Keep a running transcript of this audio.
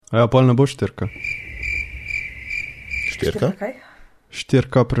A ja, pol ne bo 4K. 4K?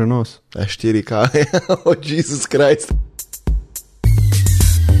 4K prenos. 4K, oh Jesus Christ.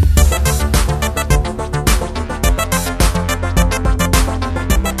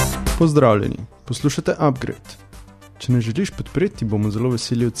 Pozdravljeni, poslušate Upgrade. Če ne želiš podpreti, bomo zelo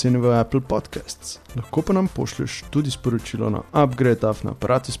veseli ocene v Apple Podcasts. Lahko pa nam pošlješ tudi sporočilo na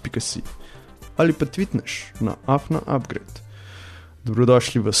upgrade@aparatus.si ali pa tweetneš na @upgrade.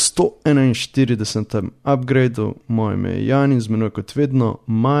 Dobrodošli v 141. Upgradeu. Moje ime je Jan in z menoj kot vedno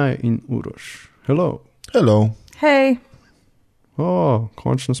Maja in Uroš. Hello. Hello. Hej.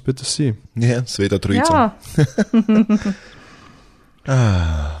 Končno spet vsi. Je, sveta trojica.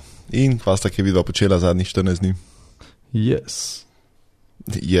 Ja. In kva sta, ki je vidva počela zadnjih 14 dni? Yes.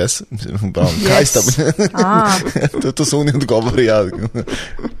 Yes? Kaj sta? To so oni odgovori, ja.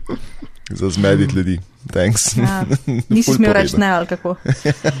 Za zmediti ljudi. Thanks. Ja. Nisi smel reči ne, ali kako?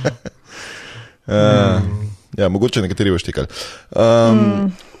 Ja, mogoče nekateri boš tekali.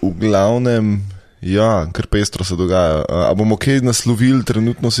 V glavnem, ja, kar pestro se dogaja. A bomo kaj naslovili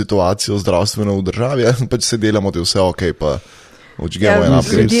trenutno situacijo zdravstveno v državi? Pač se delamo, da je vse ok, pa odžgemo en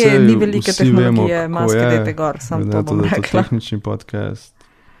upgrade. Ljudje ni velike tehnologije, maske dajte gor, sam to bom rekla. To je tehnični podcast.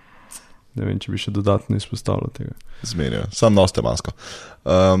 Ne vem, če bi še dodatno izpostavljal tega. Zmenijo, sam nosite masko.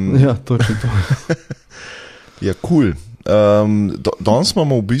 Ja, točno to. Ja, cool. Danes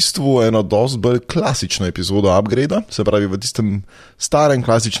imamo v bistvu eno dosti bolj klasično epizodo upgrade, se pravi v tistem starem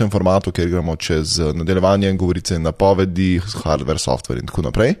klasičnem formatu, kjer gremo čez nadaljevanje, govorice, napovedi, hardware, software in tako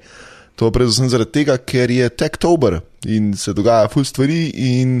naprej. To predvsem zaradi tega, ker je Techtober in se dogaja ful stvari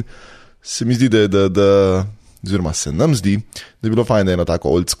in se mi zdi, oziroma se nam zdi, da je bilo fajn, da je eno tako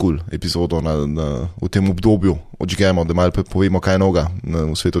old school epizodo v tem obdobju odžgemo, da malo povemo, kaj je noga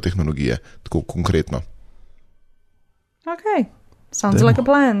v svetu tehnologije, tako konkretno. Ok, sounds like a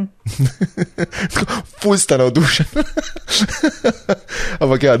plan. Ful sta navdušen.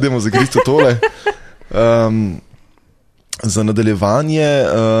 Ampak ja, dajmo zagristi tole. Za nadaljevanje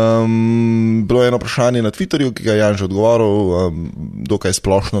bilo je eno vprašanje na Twitterju, ki ga je Jan že odgovoril, dokaj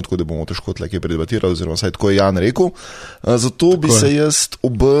splošno, tako da bomo težko tle kaj predebatirali, oziroma vsaj tako je Jan rekel. Zato bi se jaz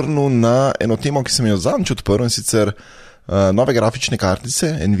obrnil na eno temo, ki sem jo zadnjič odprl, in sicer nove grafične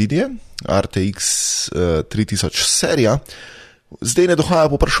kartice Nvidia, RTX 3000 serija. Zdaj ne dohaja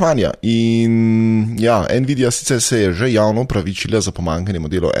povpraševanja in ja, Nvidia sicer se je že javno opravičila za pomanjkanje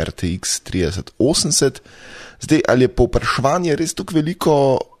modelov RTX 3080. Zdaj, ali je povpraševanje res tako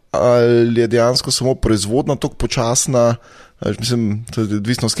veliko, ali je dejansko samo proizvodna tako počasna, mislim, to je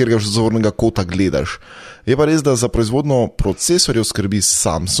odvisno, z katerega zornega kota gledaš. Je pa res, da za proizvodno procesorjev skrbi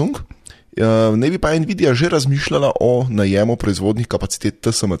Samsung, ne bi pa Nvidia že razmišljala o najemu proizvodnih kapacitet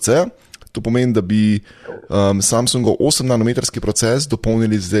TSMC. To pomeni, da bi Samsungov 8-nanometrski proces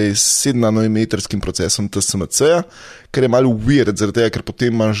dopolnili zdaj s 7-nanometrskim procesom TSMC-ja, kar je malo weird, zaradi tega, ker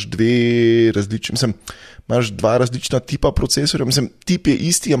potem imaš dva različna tipa procesorjev. Mislim, tip je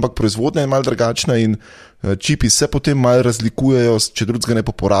isti, ampak proizvodnja je malo drugačna in čipi se potem malo razlikujejo, če drugega ne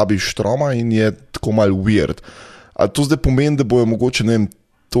porabiš štroma in je tako malo weird. A to zdaj pomeni, da bojo mogoče, ne vem,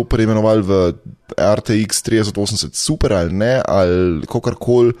 to preimenovali v RTX 3080 super ali ne, ali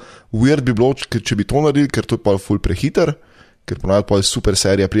kakorkoli. Weird bi bilo, če bi to naredili, ker to je pa ful prehiter, ker ponavljati pa je super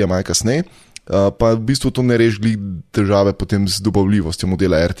serija, prija malo kasneje, pa v bistvu to ne reši težave potem z dobavljivostjo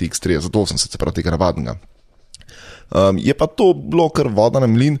modela RTX 3080, se pravi tega navadnega. Je pa to bilo kar voda na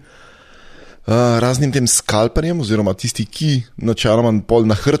mlin raznim tem skalperjem, oziroma tisti, ki načeloma pol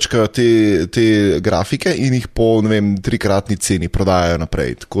nahrčkajo te grafike in jih po, ne vem, 3-kratni ceni prodajajo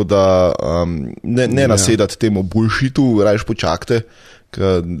naprej. Tako da ne nasedati temu bullshitu, rajš počakajte,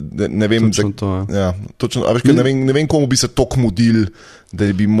 ne vem, točno to, ja, točno, a veš, ne vem, komu bi se tok mudil,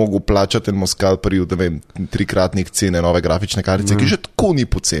 da bi mogel plačati enemu skalperju, da vem, 3-kratnik cene nove grafične kartice, ki že tako ni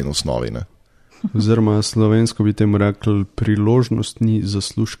poceni v osnovi, ne. Oziroma slovensko bi temu rekli priložnostni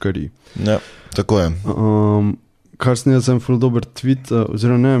zaslužkari. Ja, tako je. Kar sem jaz ful dober tweet,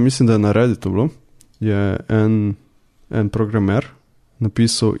 oziroma ne, mislim, da je na Redditu bilo, je en programer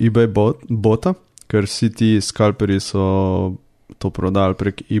napisal eBay bota, ker vsi ti skalperi so to prodali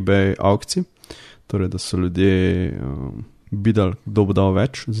prek eBay aukcij, torej da so ljudje bidali, kdo bo dal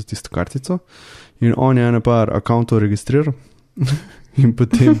več za tisto kartico, in on je ene par akauntov registriral in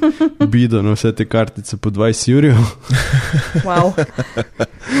potem bidal na vse te kartice po 20 jurjev. Wow.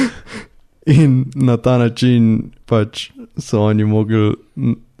 In na ta način pač so oni mogli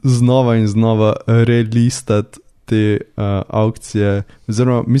znova in znova relistati te aukcije,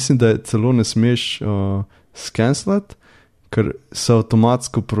 oziroma mislim, da je celo ne smeš scancelati, ker se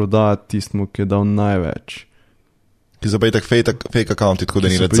avtomatsko proda tistmu, ki je dal največ. Ki so pa itak fake accounti, tako da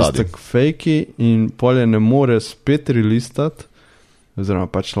ni več zadnji. Ki so fake in polje ne more spet relistati, oziroma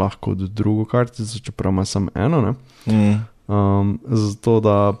pač lahko od drugo kartico, čeprav ima samo eno, ne? Zato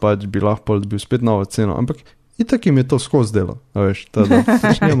da pač bi lahko dobil spet novo ceno, ampak itak jim je to skozi delo, veš, tada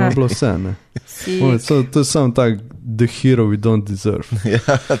pač njemu bilo vse, ne? To je samo tak the hero we don't deserve.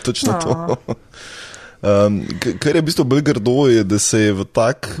 Ja, točno to. Kar je v bistvu bolj grdo je, da se je v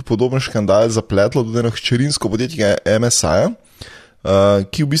tak podoben škandal zapletlo tudi eno hčerinsko podjetje MSI-ja,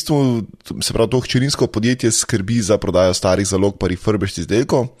 ki v bistvu, se pravi, to hčerinsko podjetje skrbi za prodajo starih zalog pa refurbished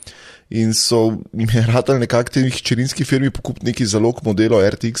izdelkov in so jim je ratali nekako tej hčerinski firmi pokupiti neki zalog modelov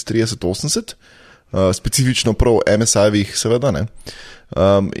RTX 3080, specifično prav MSI-vih seveda, ne.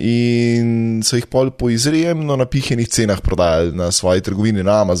 In so jih pol po izjemno napihenih cenah prodajali na svoji trgovini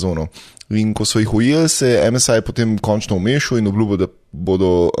na Amazonu. In ko so jih ujeli, se je MSI potem končno umešal in obljubil, da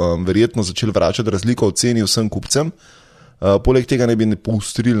bodo verjetno začeli vračati razliko v ceni vsem kupcem. Poleg tega ne bi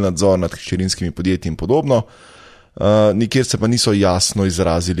poostrili nadzor nad hčerinskimi podjetji in podobno. Nikjer se pa niso jasno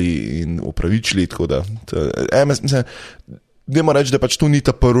izrazili in upravičili, tako da dajmo reči, da pač to ni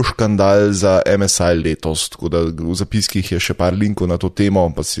ta prvi škandal za MSI letos, tako da v zapiskih je še par linkov na to temo,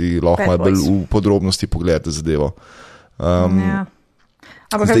 pa si lahko malo bolj v podrobnosti pogledate zadevo.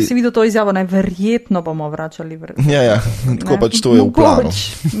 Ampak kaj si videl to izjavo, najverjetno bomo vračali Ja, tako pač to je v planu.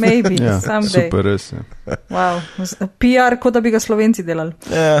 Maybe, someday. Super, res je. Wow, PR, kot da bi ga Slovenci delali.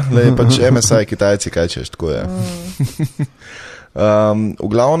 Ja, pač MSI, Kitajci, kaj češ, tako je. V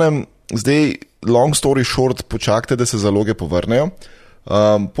glavnem, zdaj, long story short, počakajte, da se zaloge povrnejo.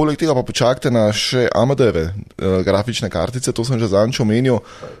 Poleg tega pa počakajte na še AMD-eve grafične kartice, to sem že zadnjič omenil,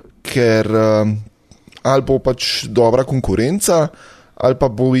 ker ali bo pač dobra konkurenca, ali pa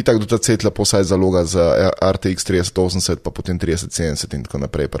bo itak do ta cetla posaj zaloga za RTX 3080, pa potem 3070 in tako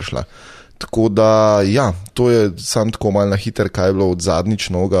naprej prišla. Tako da, ja, to je sam tako malo na hiter, kaj je bilo od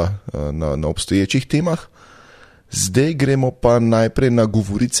zadnjič noga na obstoječih temah. Zdaj gremo pa najprej na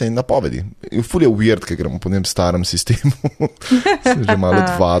govorice in napovedi. Ful je weird, ker gremo po tem starem sistemu. Se že malo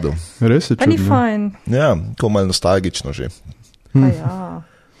odvadil. Res je čudno. Pa ni fajn. Ja, tako malo nostalgično že. V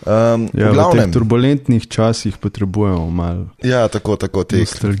teh turbulentnih časih potrebujemo malo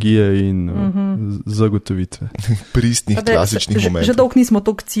nostalgije in zagotovitve. Pristnih, klasičnih momentov. Že dolgo nismo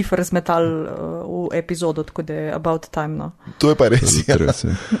toliko cifr zmetali v epizodo, tako da je about time, no. To je pa res, ja.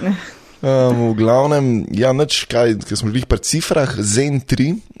 V glavnem, ja, nič kaj, ker smo bili pri cifrah, Zen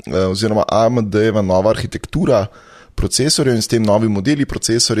 3, oziroma AMD-eva nova arhitektura procesorjev in s tem novi modeli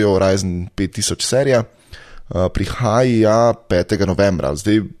procesorjev Ryzen 5000 serija, prihaja 5. novembra.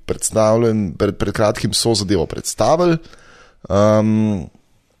 Zdaj predstavljen, pred kratkim so zadevo predstavili.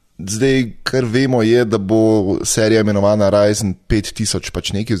 Zdaj, kar vemo je, da bo serija imenovana Ryzen 5000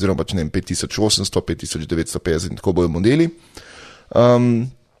 pač neki, oziroma pač ne 5800, 5950 in tako bojo modeli.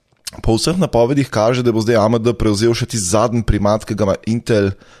 Po vseh napovedih kaže, da bo zdaj AMD prevzel še tisti zadnji primat, ki ga ima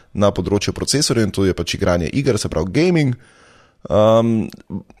Intel na področju procesorjev in to je pač igranje iger, se pravi gaming.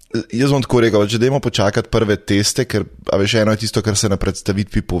 Jaz bom tako rekel, če dajmo počakati prve teste, ker veš, eno je tisto, kar se na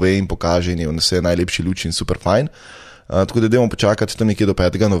predstavitvi pove in pokaže in vse je najlepši luč in super fajn. Tako da dajmo počakati tam nekje do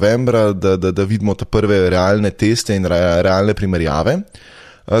 5. novembra, da vidimo te prve realne teste in realne primerjave.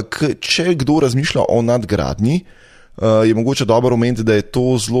 Če kdo razmišlja o nadgradnji, je mogoče dobro omeniti, da je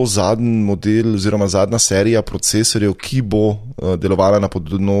to zelo zadnji model oziroma zadnja serija procesorjev, ki bo delovala na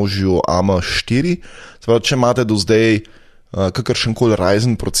podnožju AM4. Če imate do zdaj kakršenkoli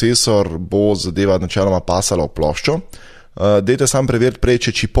Ryzen procesor, bo zadeva načeloma pasala v ploščo. Dajte sam preveriti prej,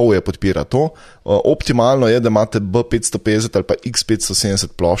 če čipov je podpira to. Optimalno je, da imate B550 ali pa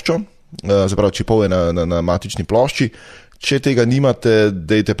X570 ploščo, zapravo čipov je na matični plošči. Če tega nimate,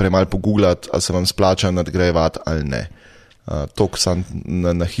 dajte prej malo pogooglati, ali se vam splača nadgrajevati ali ne. Toliko sam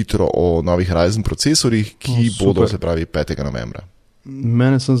na hitro o novih Ryzen procesorjih, ki bodo, se pravi, 5. novembra.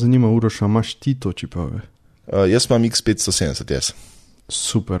 Mene sem zanima, Uroš, a imaš ti to čipove? Jaz imam X570, jaz.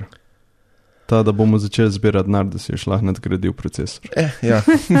 Super. Ta, da bomo začeli zbirati denar, da si je lahko nadgradil procesor. Ja.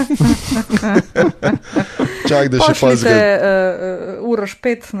 Čak, da še pa Uroš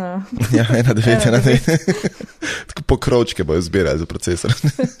 5 na... Ja, 1.9. Tako pokrovčke bojo zbirali za procesor.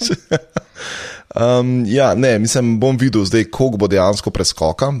 Ja, ne, mislim, bom videl zdaj, koliko bo dejansko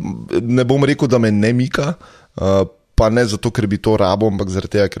preskoka. Ne bom rekel, da me ne mika, pa ne zato, ker bi to rabo, ampak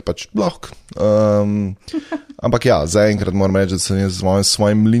zaradi tega, ker pač lahko. Ampak ja, zaenkrat moram reči, da sem jaz z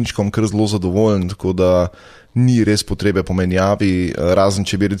svojim linčkom kar zelo zadovoljen, tako da ni res potrebe po menjavi, razen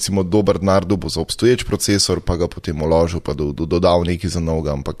če bi recimo dober denar dobil za obstoječ procesor, pa ga potem uložil, pa dodal nekaj za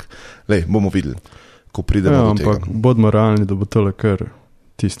novega, ampak bomo videli, ko pridemo do tega. Ampak bodimo realni, da bo tole kar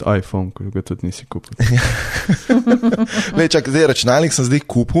tisti iPhone, ki ga tudi nisi kupil. Zdaj računalnik sem zdaj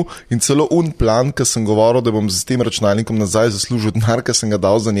kupil in celo plan, ki sem govoril, da bom z tem računalnikom nazaj zaslužil denar, ki sem ga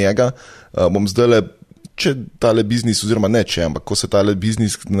dal za njega, bom zdaj če tale biznis, oziroma ne če, ampak ko se tale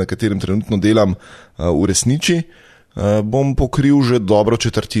biznis, na katerem trenutno delam, uresniči, bom pokril že dobro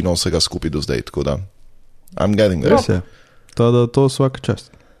četrtino vsega skupaj do zdaj, tako da I'm getting there. Res je. To vsaka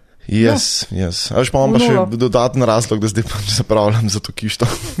čast. Yes. A pa imam pa še dodaten razlog, da zdaj pa zapravljam za to kišto.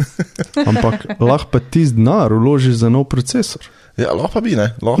 Ampak lahko pa tisti denar vložiš za nov procesor. Ja, lahko pa bi,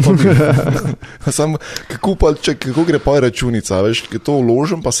 ne? Sam, kako gre pa računica, veš, ki to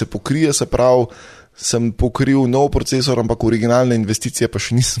vložim, pa se pokrije, se pravi, sem pokril nov procesor, ampak originalne investicije pa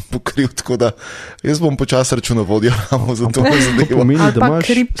še nisem pokril, tako da jaz bom počas računovodja za to zadevo. Ali pa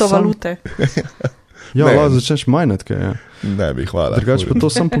kriptovalute. Ja, lahko začneš majnati, kaj je. Ne bi, hvala. Drugače pa to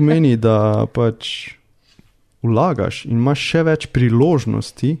sam pomeni, da pač vlagaš in imaš še več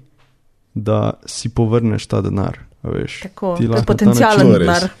priložnosti, da si povrneš ta denar. Veš. Tako, to je potencialen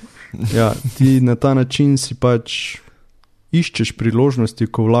denar. Ja, ti na ta način si pač iščeš priložnosti,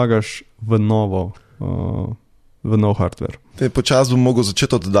 ko vlagaš v nov hardware. Počas bom mogel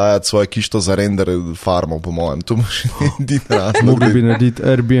začeti oddajati svoje kišto za render farmo, po mojem. To boš edin razlog. Mogli bi narediti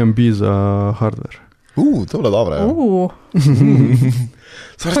Airbnb za hardware. To je bilo dobro, ja.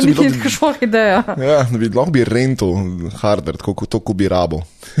 To ni kakšna ideja. Ja, lahko bi rental hardware, tako ko bi rabo.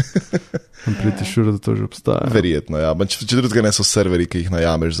 Am pretty sure, da to že obstaja. Verjetno, ja. Če drugega ne so serveri, ki jih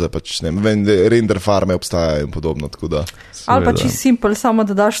najameš, zdaj pač ne vem, render farme obstajajo in podobno, tako da. Ali pa čisto simpel, samo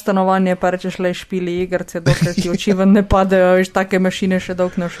da daš stanovanje, pa rečeš le špili igrce, dokler ti oči ven ne padejo, veš, take mašine še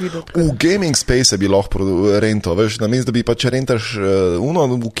dolg naš videl. V gaming space bi lahko rental, veš, namesto da bi pa če rentaš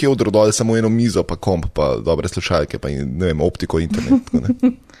v kevdru dol samo eno mizo, pa komp, pa dobre slušalke, pa ne vem, optiko, internet, tako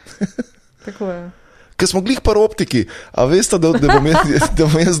ne. Tako je. Ker smo glih par optiki, a veste, da bom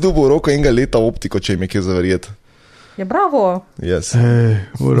jaz dobil roko enega leta optiko, če im je kje zaverjeti. Ja, bravo. Yes.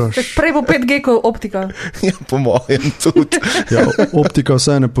 Prej bo 5G kot optika. Ja, po mojem tudi. Ja, optika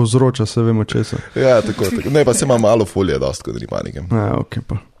vse ne povzroča, se vemo česa. Ja, tako. Ne, pa se ima malo folije dost, kot nima nekem. Ja, ok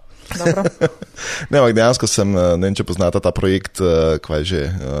pa. Dobro. Ne, ampak dejansko sem, ne vem, če poznate ta projekt, kaj je že,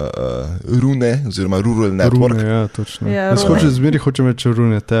 Rune, oziroma Rural Network. Rune, ja, točno. Ja, jaz zmeri hočem reči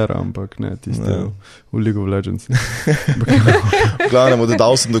Rune Terra, ampak ne, tiste v League of Legends. V glavnem,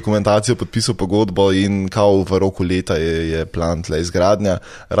 oddal sem dokumentacijo, podpisal pogodbo in kao v roku leta je plan tle izgradnja.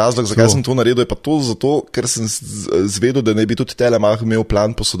 Razlog, zakaj sem to naredil, je pa to zato, ker sem zvedel, da ne bi tudi Telemach imel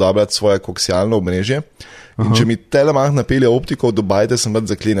plan posodabljati svoje koaksialno obmrežje. In če mi Telemach napelje optiko do bajte, sem pač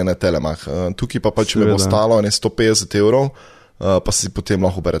zaklenjen na Telemach. Tukaj pa pač mi bo stalo 150 €, pa si potem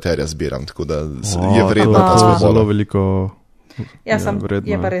lahko operaterja zbiram, tako da je vredno ta svoboda. Zelo veliko ja, vredno.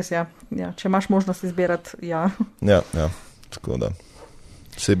 Je pa res, ja. Če imaš možnost izbirati, ja. Ja, tako da.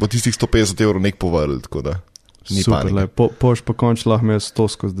 Se bo tistih 150 € nek povrl, tako da. Super, poš pa konč lahko imel 100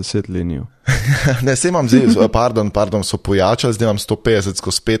 skozi 10 linijo. Ne, se imam zdaj, pardon, so pojačali, zdaj imam 150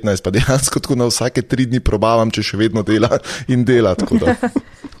 skozi 15, pa dejansko tako na vsake 3 dni probavam, če še vedno dela in dela, tako da.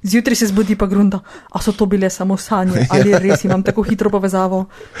 Zjutraj se zbudi pa grunda, a so to bile samo sanje, ali res imam tako hitro povezavo,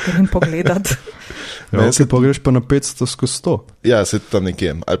 da grem pogledat. Ja, se pogreš pa na 500 skozi 100. Ja, se tam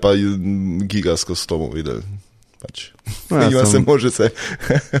nekje, ali pa giga skozi 100 bomo videli. Pač. Ja, se može se.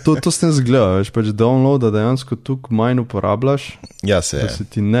 To se ne zgleda, veš, pač downloada dejansko tukaj manj uporabljaš, ja, se da se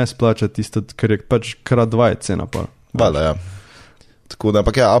ti ne splača tisto, ker je pač krat 2 cena pa. Vala, ja. Tako da,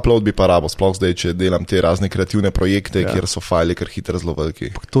 ampak ja, upload bi pa rabo, sploh zdaj, če delam te razne kreativne projekte, kjer so fajli kar hitro zelo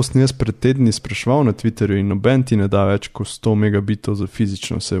veliki. To sem jaz pred tedni spraševal na Twitterju in noben ti ne da več kot 100 megabitov za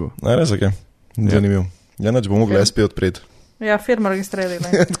fizično osebo. Ne, res, ok. Zanimiv. Ja, nač bo mogla SP odpreti. Ja, firma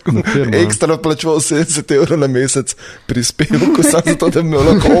registrirala. Ekstra plačeval 70 € na mesec prispevku, samo zato, da bi imel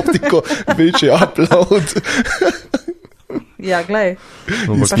lahko optiko, večji upload. Ja, glej.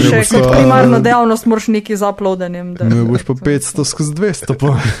 Pa še kot primarno dejavnost moraš neki z uploadanjem. Ne boš pa 500 skozi 200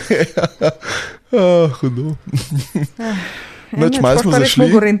 pa. Hudo. Noč malo smo zašli.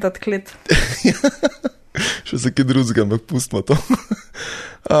 Mogo rentati klet. Še za kaj drugega, ampak pustimo to.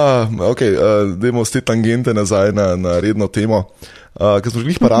 Ok, dajmo z te tangente nazaj na redno temo. Ker smo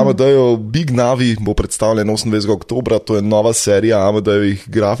želih pa Amadeju, Big Navi bo predstavljen 28. oktobra, to je nova serija Amadejevih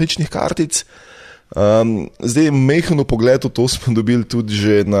grafičnih kartic. Zdaj, mehno pogled v to smo dobili tudi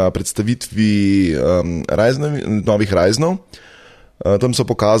že na predstavitvi novih Ryzenov. Tam so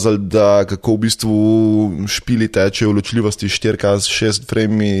pokazali, da kako v bistvu špili tečejo v ločljivosti 4K z 6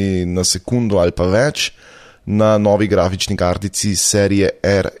 frame na sekundo ali pa več na novi grafični kartici serije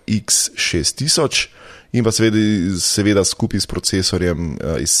RX 6000 in pa seveda skupaj s procesorjem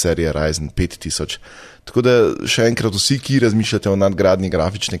iz serije Ryzen 5000. Tako da še enkrat vsi, ki razmišljate o nadgradnji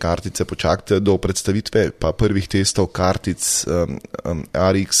grafične kartice, počakajte do predstavitve pa prvih testov kartic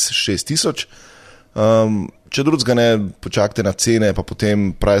RX 6000. Če drugega ne, počakajte na cene, pa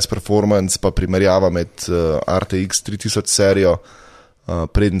potem price performance, pa primerjava med RTX 3000 serijo,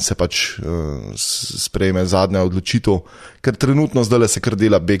 preden se pač sprejme zadnja odločitev, ker trenutno zdaj se kar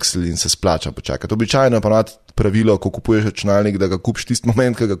dela Bexel in se splača počakati. Običajno je pa pravilo, ko kupuješ računalnik, da ga kupiš tisti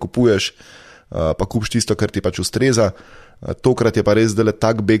moment, ko ga kupuješ, pa kupiš tisto, kar ti pač ustreza. Tokrat je pa res zdaj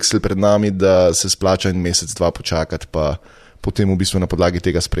tak Bexel pred nami, da se splača en mesec, dva počakati, pa potem v bistvu na podlagi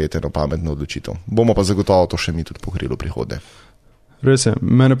tega sprejeti eno pametno odločitev. Bomo pa zagotovo to še mi tudi pokrili v prihodnje. Res je,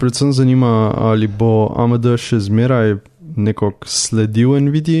 mene predvsem zanima, ali bo AMD še zmeraj nekako sledil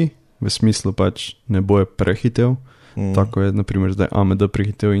Nvidii, v smislu pač ne boje prehitev, tako je naprimer zdaj AMD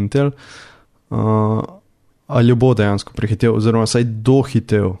prehitev Intel, ali bo dejansko prehitev, oziroma saj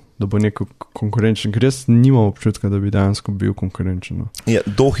dohitev, da bo neko konkurenčen, ker jaz nimam občutka, da bi dejansko bil konkurenčen. No. Ja,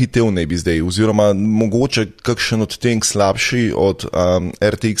 dohitev ne bi zdaj, oziroma mogoče kakšen odtenk slabši od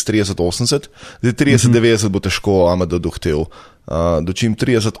RTX 3080, zdaj 3090 bo težko AMD dohitev. Dočim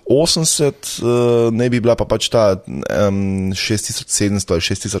 3080 ne bi bila pa pač ta 6700 ali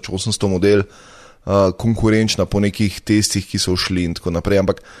 6800 model konkurenčna po nekih testih, ki so šli in tako naprej,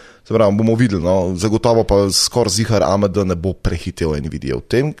 ampak se pravi, bomo videli, no, zagotovo pa skoraj zihar AMD ne bo prehitev Nvidia. V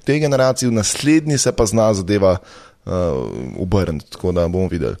tej generaciji, v naslednji se pa zna zadeva obrniti, tako da bomo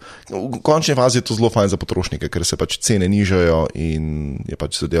videli. V končni fazi je to zelo fajn za potrošnike, ker se pač cene nižajo in je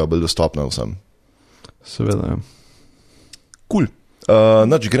pač zadeva bolj dostopna vsem. Seveda, ja. Cool.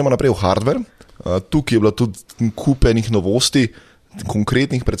 Gremo naprej v hardware. Tukaj je bilo tudi kupenih novosti,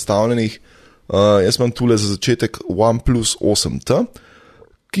 konkretnih predstavljenih. Jaz imam tule za začetek OnePlus 8T,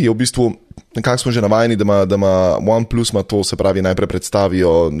 ki je v bistvu, nekako smo že navajeni, da ima OnePlus ima to, se pravi, najprej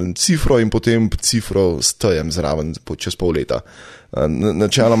predstavijo cifro in potem cifro s T-jem zraven čez pol leta.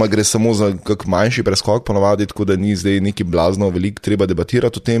 Načeloma gre samo za kak manjši preskok, ponavadi, tako da ni zdaj neki blazno veliko treba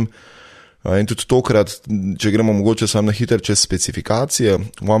debatirati o tem. In tudi tokrat, če gremo mogoče samo na hiter čez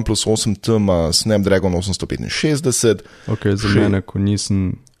specifikacije, OnePlus 8T ima Snapdragon 865. Ok, za mene, ko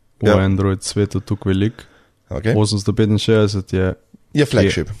nisem v Android svetu tukaj velik, 865 je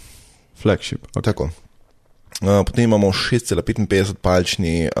flagship. Flagship, ok. Tako. Potem imamo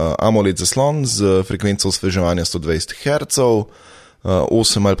 6,55-palčni AMOLED zaslon z frekvenco osveževanja 120 Hz,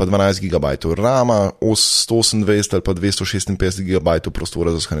 8 ali pa 12 GB RAM, 128 ali pa 256 GB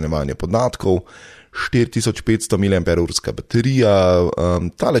prostora za shranjevanje podatkov, 4500 mAh baterija,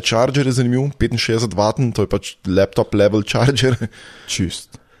 tale charger je zanimiv, 65W, to je pač laptop level charger.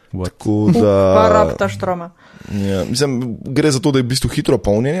 Čist. Pa rabta štroma. Ja, mislim, gre za to, da je v bistvu hitro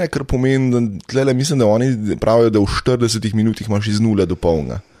polnjenje, kar pomeni, da tlele mislim, da oni pravijo, da v 40 minutih imaš iz 0 do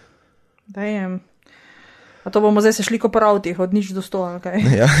polna. Dajem. A to bomo zdaj se šli ko po avtih, od nič do 100, ali kaj?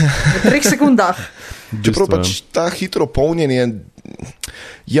 Ja. V 3 sekundah. Čeprav pač ta hitro polnjenje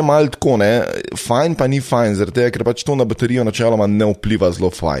je malo tako, ne, fajn pa ni fajn, zaradi tega, ker pač to na baterijo načeloma ne vpliva zelo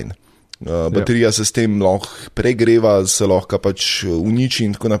fajn. Baterija se s tem lahko pregreva, se lahko pač uniči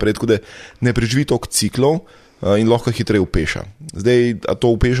in tako naprej, tako da ne preživi toliko ciklov in lahko hitreje upeša. Zdaj, a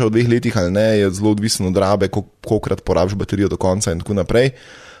to upeša v 2 letih ali ne, je zelo odvisno od rabe, kolikrat porabiš baterijo do konca in tako naprej,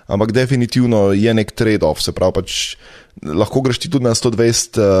 ampak definitivno je nek trade-off, se pravi pač lahko greš ti tudi na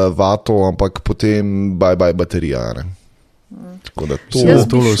 120 vatov, ampak potem bye baterija, ne. Tako da to je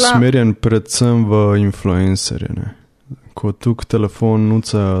tolo usmerjen predvsem v influencerje, ne. Ko tukaj telefon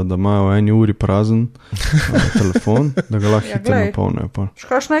nucajo, da imajo v 1 uri prazen telefon, da ga lahko hitro napolnijo.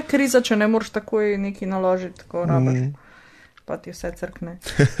 Kakšna je kriza, če ne moraš takoj nekaj naložiti, tako rabaš, pa ti vse crkne.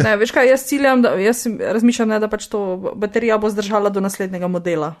 Ne, veš kaj, jaz ciljam, jaz razmišljam, da pač to baterija bo zdržala do naslednjega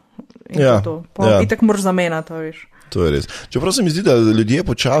modela. In itak moraš zamenjati, veš. To je res. Čeprav se mi zdi, da ljudje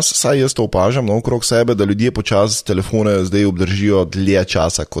počas, saj jaz to opažam, okrog sebe, da ljudje počas telefone zdaj obdržijo dlje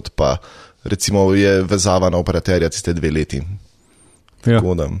časa, kot pa recimo je vezava na operaterja tiste 2 leti.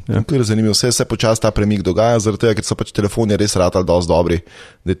 Tako da, to je zanimivo, vse počas ta premik dogaja, zaradi tega, ker so pač telefoni res ratali dosti dobri,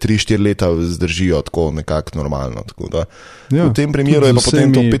 da 3-4 leta zdržijo tako nekako normalno. Tako da, v tem primeru je pa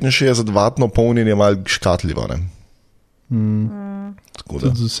potem to 65W polnjenje malo škatljivo, ne. Tudi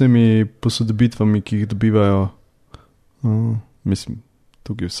z vsemi posodobitvami, ki jih dobivajo, mislim,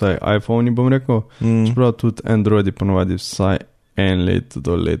 tukaj vsaj iPhone-i bom rekel, čeprav tudi Androidi ponovadi vsaj 1 let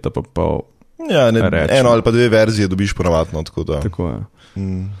do leta pa pol. Ja, eno ali pa 2 verzije dobiš ponavadno, tako da. Tako je.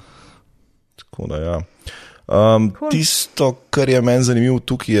 Tako da, ja. Tisto, kar je meni zanimivo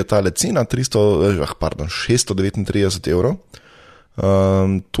tukaj, je tale cena, 639 €.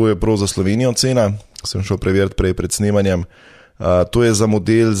 To je prav za Slovenijo cena, sem šel preveriti pred snemanjem. To je za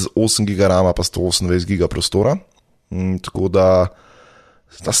model z 8 GB rama pa 128 GB prostora. Tako da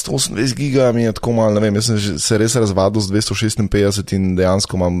ta 128 GB mi je tako malo, ne vem, jaz sem se res razvadil z 256 in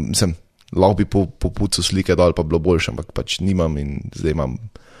dejansko imam, lahko bi po pucu slike dol pa bilo boljše, ampak pač nimam in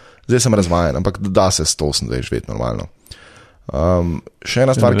zdaj sem razvajen, ampak da se 128 živeti normalno. Še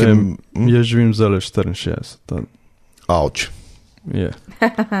ena stvar, Jaz živim zdaj 64. Auč. Je.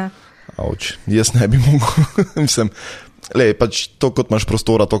 Auč. Jaz ne bi mogel. Pač to, kot imaš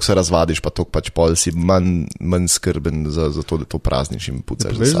prostora, to se razvadiš, pa to pač pol si manj skrben za to, da to prazniš in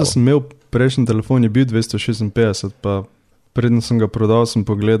pucaš. Veš, da sem imel prejšnji telefon, je bil 256, pa predno sem ga prodal, sem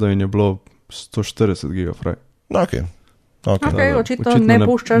pogledal in je bilo 140 GB fraj. Ok, očitno ne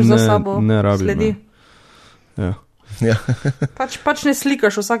puščaš za sabo sledi. Ja. Pač ne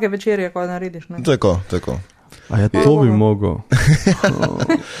slikaš vsake večerje, ko narediš. Ne? Tako. A ja, to bi mogel.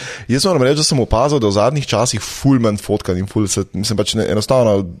 Jaz moram reči, da sem opazil, da v zadnjih časih ful manj fotkan in ful se, mislim pač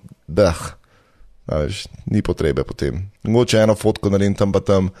enostavno, ni potrebe potem. Mogoče eno fotko naredim tam pa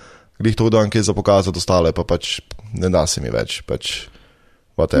tam, glih to dan kaj za pokazati, ostale pa pač ne da se mi več, pač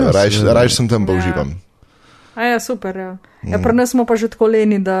whatever, rajš sem tam pa uživam. Super, ja. Pri nas smo pa že tako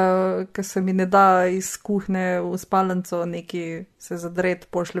leni, da ker se mi ne da iz kuhne v spalnico neki se zadret,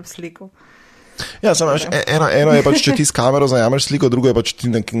 pošlep sliko. Ja, eno je pač, če ti s kamero zajameš sliko, drugo je pač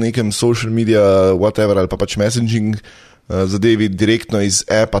ti na nekem social media, whatever, ali pa pač messaging zadevi direktno iz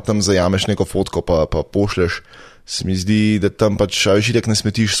appa tam zajameš neko fotko pa pošleš. Se mi zdi, da tam pač žitek ne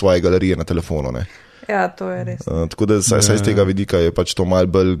smetiš svoje galerije na telefonu, ne? Ja, to je res. Tako da saj z tega vidika je pač to malo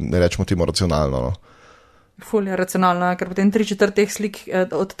bolj, ne rečemo temu, racionalno, no. Ful je racionalno, ker potem 3/4 teh slik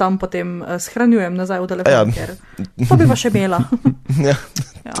od tam potem shranjujem nazaj v telefon, ker to bi pa še imela. Ja,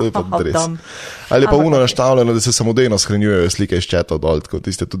 to je pa res. Ali pa uno naštavljeno, da se samodejno shranjujejo slike iz chatov dol, tako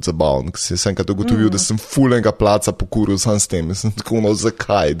tiste tudi zabavn, ker si sem enkrat ugotovil, da sem fulenga placa pokuril sam s tem, sem tako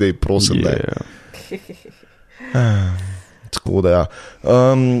zakaj, dej prosim, ne. Tako da ja.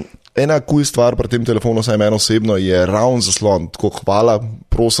 Ena cool stvar pri tem telefonu, saj meni osebno, je round zaslon. Tako hvala,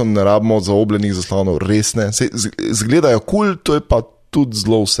 prosim, ne rabimo zaobljenih zaslonov, res ne. Zgledajo cool, to je pa tudi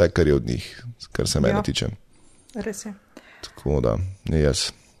zelo vse, kar je od njih, kar se mene tiče. Res je. Tako da,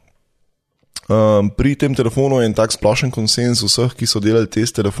 jaz. Pri tem telefonu je en tak splošen konsens vseh, ki so delali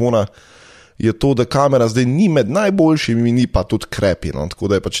test telefona, je to, da kamera zdaj ni med najboljšimi, ni pa tudi krepi, no?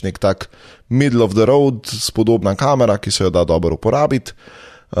 Tako da je pač nek tak middle of the road, spodobna kamera, ki se jo da dobro uporabiti.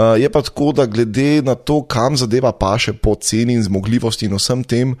 Je pa tako, da glede na to, kam zadeva paše po ceni in zmogljivosti in vsem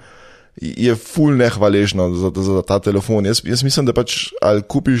tem, je ful nehvaležno za ta telefon. Jaz mislim, da pač ali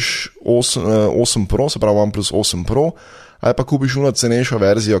kupiš 8 Pro, se pravi OnePlus 8 Pro, ali pa kupiš uno cenejšo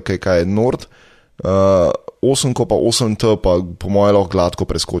verzijo, kaj je Nord, 8 pa 8T pa po moje lahko gladko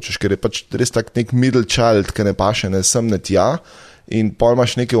preskočiš, ker je pač res tak nek middle child, ki ne paše ne sem ne tja in pol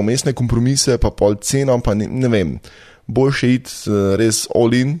imaš neke umestne kompromise, pa pol ceno, pa ne vem. Boljše iti res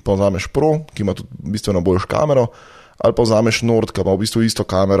all in, pa vzameš Pro, ki ima tudi bistveno boljšo kamero, ali pa vzameš Nord, ki ima v bistvu isto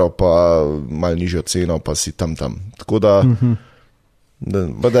kamero, pa malo nižjo ceno, pa si tam. Tako da,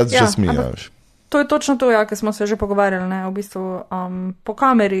 but that's just me, veš. To je točno to, ja, ker smo se že pogovarjali, ne, v bistvu po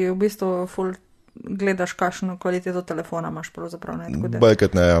kameri, v bistvu full gledaš, kakšno kvaliteto telefona imaš pravzaprav, ne, tako da.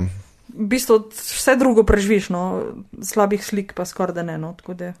 Bajket ne, ja. V bistvu vse drugo preživiš, no, slabih slik pa skoraj da ne, no,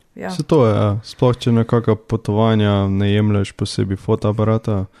 tako da, ja. Se to je, ja. Sploh če nekakva potovanja ne jemlješ posebej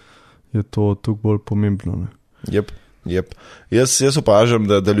fotoaparata, je to tukaj bolj pomembno, ne. Jep. Jaz opažam,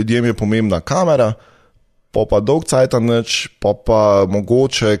 da ljudem je pomembna kamera, pa dolg cajta nič, pa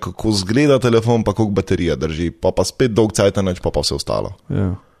mogoče kako zgleda telefon, pa koliko baterija drži, pa spet dolg cajta nič, pa vse ostalo.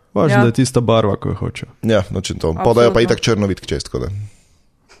 Ja. Važno, da je tista barva, ko jo hoče. Ja, način to. Pa da je pa itak črnovit čez, tako da.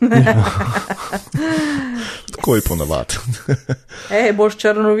 Tako je ponavad. Boš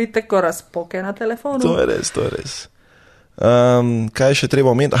črnovite, ko razpoke na telefonu. To je res. Kaj še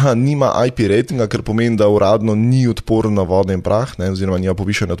treba omeniti? Nima IP ratinga, ker pomeni, da uradno ni odporen na vodo in prah, ne, oziroma nima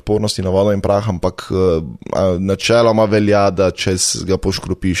povišene odpornosti na vodo in prah, ampak načeloma velja, da če ga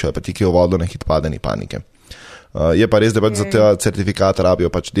poškropiš, pa ti ki v vodo ne hit pade, ni panike. Je pa res, da pač za te certifikate rabijo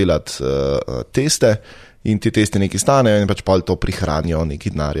pač delati teste in ti testi nekaj stanejo in pač pol to prihranijo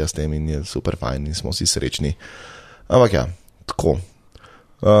nekaj denarja s tem in je super fajn in smo vsi srečni. Ampak ja, tako.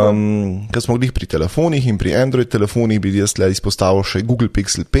 Ko smo glih pri telefonih in pri Android telefonih, bi jaz tle izpostavil še Google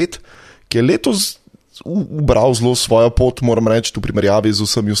Pixel 5, ki je letos ubral zelo svojo pot, moram reči, v primerjavi z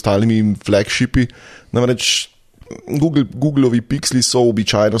vsemi ostalimi flagshipi. Namreč Googlovi Pixli so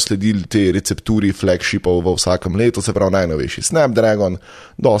običajno sledili te recepturi flagshipov v vsakem letu, se pravi najnovejši Snapdragon,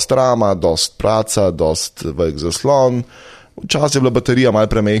 dost rama, dost praca, dost velik zaslon, Včasih je bila baterija malo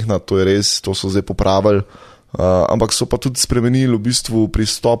premehna, to je res, to so zdaj popravili. Ampak so pa tudi spremenili v bistvu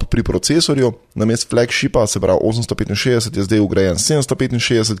pristop pri procesorju. Namesto flagshipa, se pravi 865, je zdaj ugrajen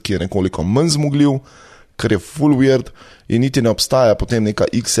 765, ki je nekoliko manj zmogljiv, kar je full weird. In niti ne obstaja potem neka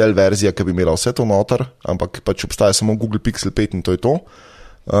XL verzija, ki bi imela vse to noter, ampak pač obstaja samo Google Pixel 5 in to je to.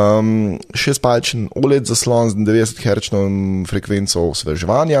 6-palčen OLED zaslon z 90 Hz frekvenco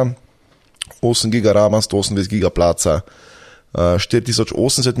osveževanja, 8 GB RAM, 128 GB placa,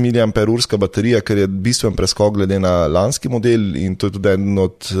 4080 mAh baterija, kar je bistven preskok glede na lanski model in to je tudi eden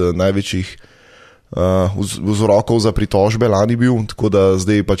od največjih vzrokov za pritožbe lani bil, tako da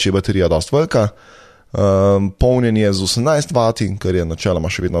zdaj pač je baterija dost velika. Polnjenje z 18 W, kar je načeloma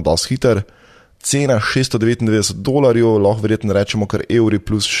še vedno dost hiter. Cena $699, lahko verjetno rečemo kar evri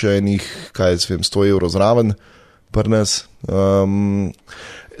plus še enih, kaj jaz vem, 100 evrov zraven pri nas.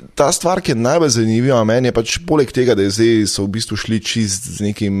 Ta stvar, ki je najbolj zanimiva meni, je pač poleg tega, da zdaj so v bistvu šli čist z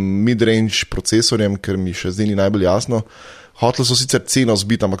nekim mid-range procesorjem, ker mi še zdaj ni najbolj jasno. Hoteli so sicer ceno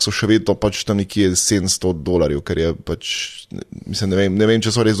zbiti, ampak so še vedno pač tam nekje $700, ker je pač, mislim, ne vem,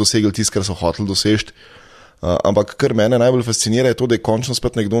 če so res dosegli tisto, kar so hoteli dosežti. Ampak kar mene najbolj fascinira je to, da je končno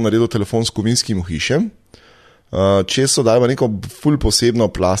spet nekdo naredil telefon s kovinskim ohišjem. Čez so dajma neko ful posebno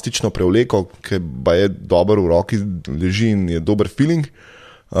plastično prevleko, ki pa je dober v roki, leži in je dober feeling.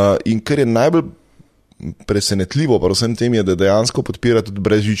 In kar je najbolj presenetljivo pa vsem tem je, da dejansko podpira tudi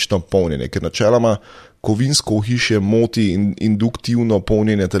brezžično polnjenje, ker načeloma kovinsko ohišje moti induktivno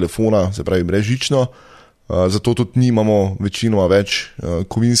polnjenje telefona, se pravi brezžično, zato tudi nimamo večinoma več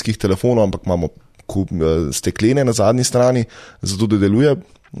kovinskih telefonov, ampak imamo steklene na zadnji strani, zato da deluje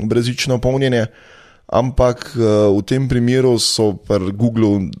brezžično polnjenje, ampak v tem primeru so pri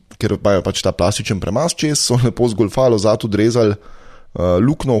Google, ker imajo pač ta plastičen premaz čez, so lepo zgolfalo zato odrezali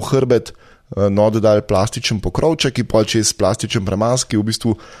lukno v hrbet, dodali plastičen pokrovček in pa čez plastičen premaz, ki v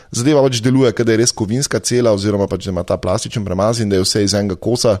bistvu zadeva pač deluje, kada je res kovinska cela oziroma pač da ima ta plastičen premaz in da je vse iz enega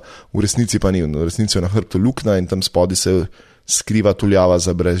kosa, v resnici pa ni, v resnici je na hrbtu lukna in tam spodaj se skriva tuljava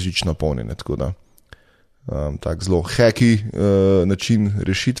za brezžično polnjenje, tako da tak zelo hacky način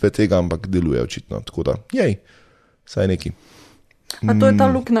rešitve tega, ampak deluje očitno, tako da jej, saj neki. A to je ta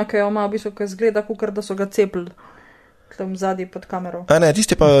lukna, ki jo ima v bistvu, ki zgleda, kukor da so ga cepili tam zadnji pod kamero. Ne,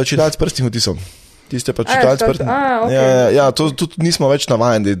 tiste pa čitali s prstnim vtisom. Tiste pa čitali s prstnim. Okay. Ja, to tudi nismo več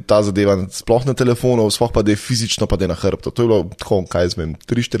navajeni, da je ta zadeva sploh na telefonu, sploh pa da je fizično, pa da je na hrbtu. To je bilo tako, kaj zvem,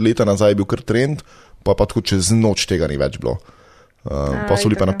 3-4 leta nazaj je bil kar trend, pa tako čez noč tega ni več bilo. Pa so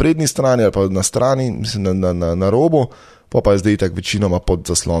bili pa na prednji strani ali pa na strani, mislim na robu, pa je zdaj tak večinoma pod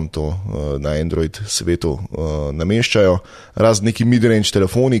zaslon to na Android svetu nameščajo. Raz neki mid-range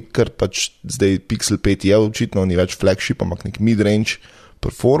telefoni, kar pač zdaj Pixel 5 je očitno, ni več flagship, ampak nek mid-range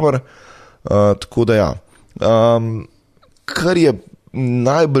performer. Tako da ja. Kar je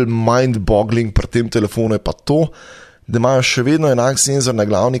najbolj mind-boggling pri tem telefonu je pa to, da imajo še vedno enak senzor na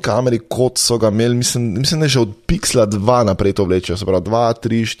glavni kameri, kot so ga imeli, mislim da že od Pixela 2 naprej to vlečejo, se pravi 2,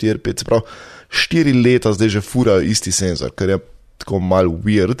 3, 4, 5, se pravi 4 leta zdaj že furajo isti senzor, kar je tako malo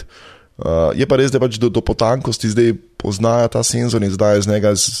weird. Je pa res, da pač do potankosti zdaj poznajo ta senzor in zdaj iz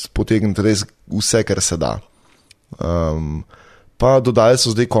njega potegniti res vse, kar se da. Pa dodali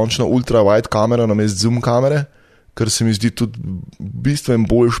so zdaj končno ultra-wide kamero namesto zoom kamere, kar se mi zdi tudi bistven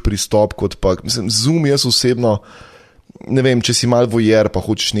boljš pristop kot pa, mislim, zoom jaz osebno, ne vem, če si mal vojer, pa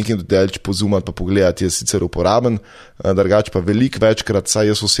hočeš nekaj dodelč pozumati, pa pogledati, je sicer uporaben, drugač pa veliko večkrat, saj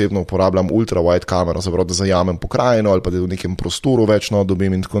jaz osebno uporabljam ultra-wide kamero, zapravo, da zajamem pokrajino ali pa da v nekem prostoru več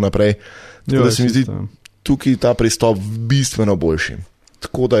dobim in tako naprej. Tako da se mi zdi tukaj ta pristop bistveno boljši.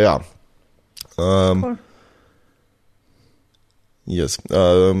 Tako da ja.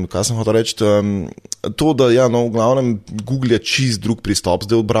 Kaj sem hotel reči? To, da ja, no, v glavnem Google je čist drug pristop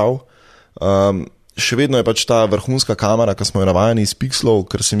zdaj odbral. Še vedno je pač ta vrhunska kamera, ki smo jo navajeni iz Pixelov,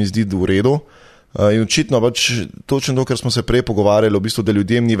 kar se mi zdi v redu. In očitno pač točno to, kar smo se prej pogovarjali, v bistvu, da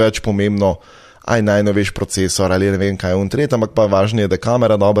ljudem ni več pomembno, aj najnovejši procesor ali ne vem kaj on tret, ampak pa važno je, da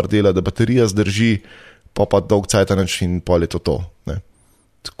kamera dobro dela, da baterija zdrži, pa dolg cajt način pol je to. Ne?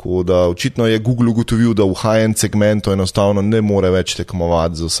 Tako da očitno je Google ugotovil, da v high-end segmentu enostavno ne more več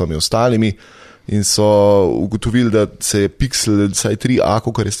tekmovati z vsemi ostalimi. In so ugotovili, da se je Pixel 3a,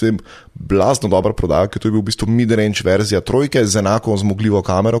 kar je s tem blazno dobro prodajal, ker to je bil v bistvu mid-range verzija trojke z enako zmogljivo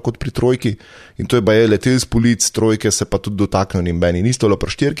kamero kot pri trojki in to je baje letel z polic, trojke se pa tudi dotaknil in meni. Nisto bilo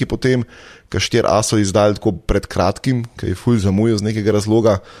pri 4 potem, ker 4a so izdali tako pred kratkim, ker je ful zamujil z nekega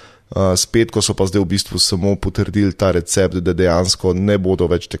razloga, s 5 so pa zdaj v bistvu samo potrdili ta recept, da dejansko ne bodo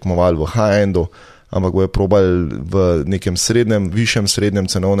več tekmovali v high-endu, ampak bojo probali v nekem višjem srednjem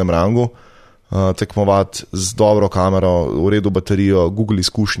cenovnem rangu. tekmovati z dobro kamero, v redu baterijo, Google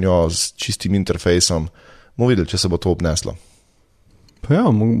izkušnjo s čistim interfejsom. Bomo videli, če se bo to obneslo. Pa ja,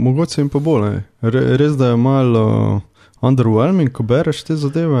 mogoče jim pa bolj. Res, da je malo underwhelming, ko bereš te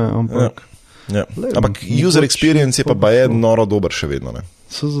zadeve, ampak... Ja. Ampak user experience je pa je noro dober še vedno. Ne?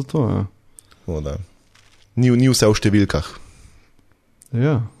 So zato, ja. Da. Ni vse v številkah.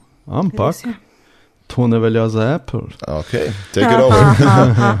 Ja, ampak to ne velja za Apple. Ok, take it over.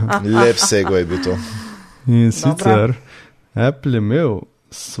 Lep segue je bil to. In sicer Apple je imel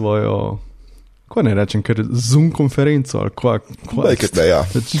svojo, ko ne rečem, ker Zoom konferenco ali kva. Ja,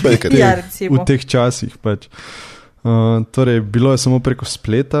 v teh časih pač. Torej, bilo je samo preko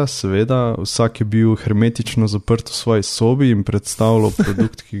spleta, seveda, vsak je bil hermetično zaprt v svoji sobi in predstavljal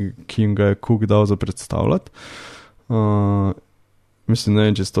produkt, ki jim ga je Cook dal za predstavljati. Mislim, ne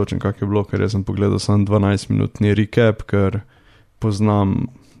vem, če stočen, kak je bilo, ker jaz sem pogledal samo 12-minutni recap, ker poznam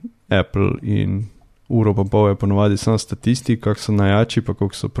Apple in uro pa pol je ponovadi samo statistik, kak so najjači, pa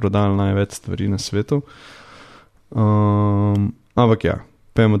koliko so prodali največ stvari na svetu. Ampak ja,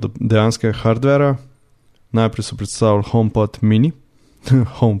 pojmo do dejanskega hardvera. Najprej so predstavili HomePod mini.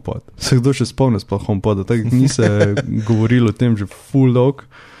 HomePod. Se kdo še spomne sploh HomePoda? Tako ni se govorilo o tem že full dog.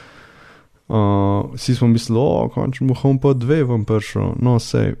 Vsi smo mislili, končno bo HomePod 2 vam prišel. No,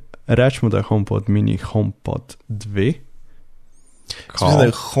 sej, rečemo, da je HomePod mini HomePod 2. Mislim, da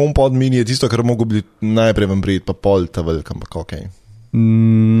je HomePod mini je tisto, kar mogo biti najprej vam priti, pa pol ta velik, ampak okej.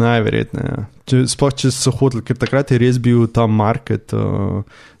 Najverjetneje, ja. Sploh, če so hoteli, ker takrat je res bil ta market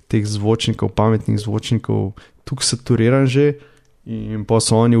teh zvočnikov, pametnih zvočnikov, tukaj saturiran že in pa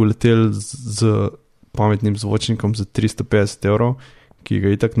so oni uleteli z pametnim zvočnikom za 350 €, ki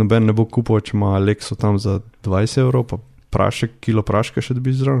ga itak noben ne bo kupil, če ima Alexo tam za 20 €, pa prašek, kilo praška še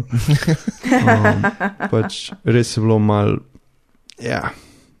dobi zraven. Pač res je bilo malo, ja,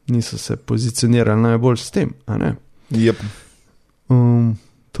 niso se pozicionirali najbolj s tem, a ne? Yep.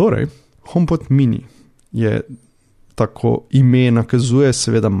 Torej, HomePod mini je, tako ime nakazuje,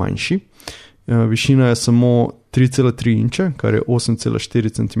 seveda manjši. Višina je samo 3,3 inče, kar je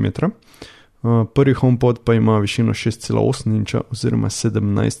 8,4 cm. Prvi HomePod pa ima višino 6,8 inča oziroma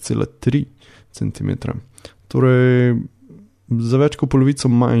 17,3 cm. Torej, za več kot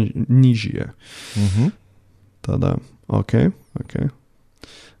polovico nižji je. Tada, ok.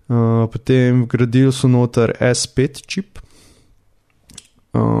 Potem vgradili so noter S5 čip,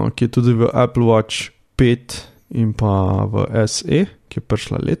 ki je tudi v Apple Watch 5 in pa v SE, ki je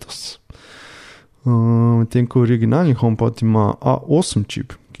prišla letos. Medtem ko originalni HomePod ima A8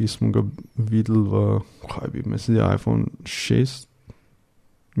 čip, ki smo ga videli v, mislim, da je iPhone 6.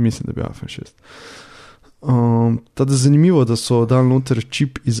 Mislim, da bi iPhone 6. Tada zanimivo, da so dali noter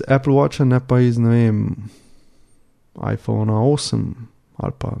čip iz Apple Watcha, ne pa iz, ne vem, iPhone 8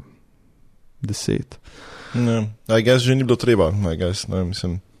 ali pa 10. Ne, I guess že ni bilo treba, I guess, ne,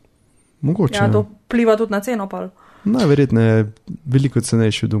 mislim. Mogoče. Ja, to pliva tudi na ceno, pa. Najverjetneje je veliko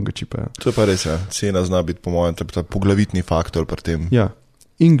cenejši od unga čipa. Ja. To je pa res, ja. Cena zna biti po mojem ta poglavitni faktor pri tem. Ja,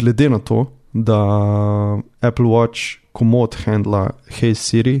 in glede na to, da Apple Watch komod handla Hey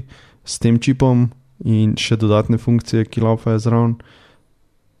Siri s tem čipom in še dodatne funkcije, ki laufajo zraven,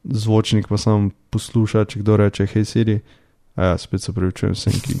 zvočnik pa sam posluša, če kdo reče Hey Siri. Ja, spet se pravičujem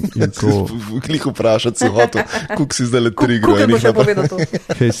vsem, ki je to... Klih vprašati se hotel, kuk si zdaj le tri gre. Kuk je bo še povedal to?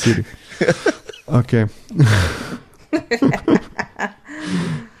 Hej Siri. Ok.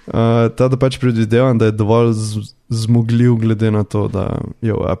 Tada pač predvidevam, da je dovolj zmogljiv glede na to, da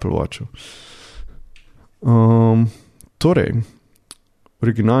je v Apple Watchu. Torej,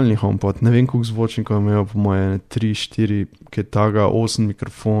 originalni HomePod, ne vem, koliko zvočnikov imajo, po moje 3, 4, kaj taga, 8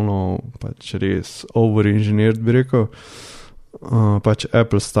 mikrofonov, pač res over-engineered bi rekel. Pač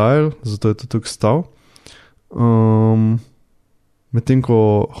Apple style, zato je to tukaj stal. Medtem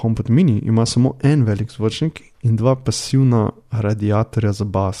ko HomePod mini ima samo en velik zvočnik in dva pasivna radiatorja za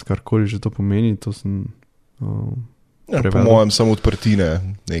bas, karkoli že to pomeni, to sem po mojem samo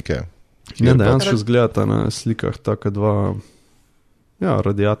odprtine neke. Ne, dejansko zgledata na slikah taka dva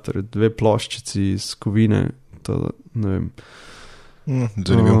radiatorja, dve ploščici iz kovine, to ne vem.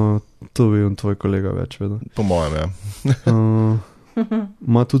 Zanimivo. To bi on tvoj kolega več vedel. Po mojem, ja.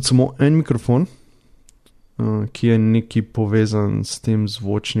 Ima tudi samo en mikrofon, ki je neki povezan s tem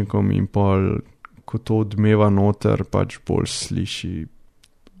zvočnikom in pol, ko to odmeva noter, pač bolj sliši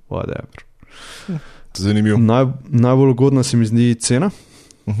whatever. Zanimivo. Najbolj ugodna se mi zdi cena.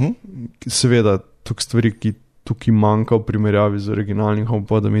 Seveda, tukaj stvari, ki tukaj manjka v primerjavi z originalnim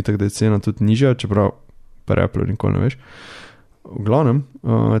HomePodom, tako da je cena tudi nižja, čeprav pa Apple nikoli ne veš. V glavnem,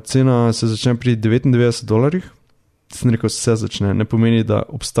 cena se začne pri $99, sem rekel, se začne. Ne pomeni, da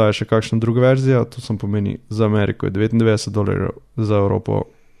obstaja še kakšna druga verzija, to sem pomeni za Ameriko je $99, za Evropo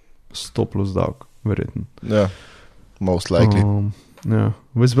 100 plus davek, verjetno. Ja, most likely. Ja.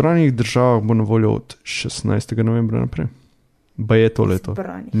 V izbranih državah bo na voljo od 16. novembra naprej. Ba je to leto.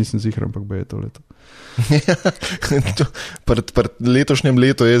 Nisem ziher, ampak ba je to leto. Pred letošnjem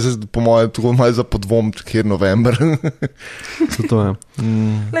letu je zdaj, po mojem, tako malo za podvom, kjer november. To je.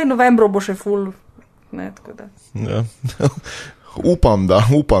 Lej, novembro bo še full. Ne, tako da. Ja. Upam, da.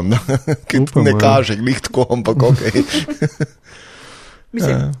 Ne kaže, glih tako, ampak ok.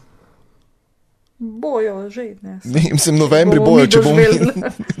 Mislim, bojo že, ne. Mislim, novembri bojo, če bomo mi.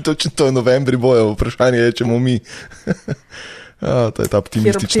 Točno to je novembri bojo, vprašanje je, če bomo mi. To je ta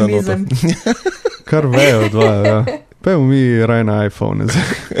optimistična nota. Kar vejo, dva, ja. Pejmo mi raj na iPhone.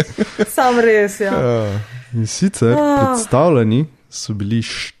 Sam res, ja. In sicer predstavljeni so bili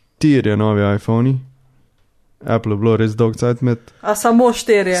 4 novi iPhone-i. Apple je bilo res dolg cajt med. A samo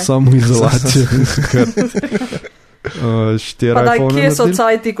 4? Samo izolacijo. 4 pa daj, iPhone-e. Kje so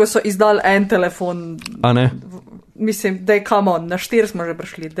cajti, ko so izdali en telefon? A ne? Mislim, daj, come on, na 4 smo že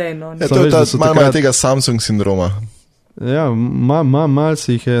prišli, daj, no. Ja, to je ta malo tega Samsung sindroma. Ja, malo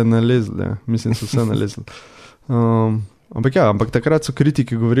se jih je nalezli, ja. Mislim, so vse nalezli. Ampak takrat so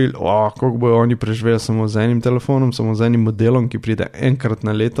kritiki govorili, koliko bojo oni preživeli samo z enim telefonom, samo z enim modelom, ki pride enkrat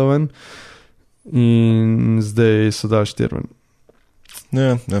na leto ven, in zdaj so dali 4 ven.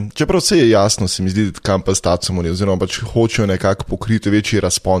 Ja. Čeprav vse je jasno, se mi zdi, kam pa stacom oni, oziroma pač hočejo nekako pokriti večji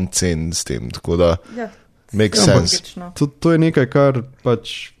razpon cen s tem, tako da make sense. To je nekaj, kar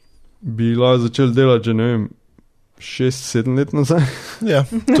pač bi lahko začeli delati že, ne vem, 6-7 let nazaj. Ja,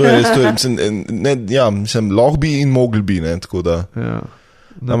 to je res, mislim, lahko bi in mogli bi, ne, tako da. Ja.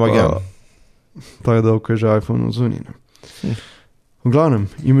 Ampak ja. Tako dolgo je že iPhone vzuni, ne. V glavnem,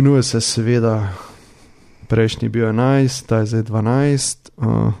 imenuje se seveda, prejšnji bil 11, ta je zdaj 12,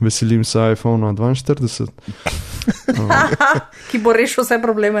 veselim se iPhone 42. Ki bo rešil vse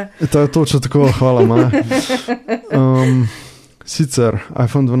probleme. To je točno tako, hvala Maja. Sicer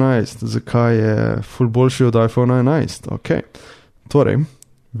iPhone 12, zakaj je ful boljši od iPhone 11? Ok, torej,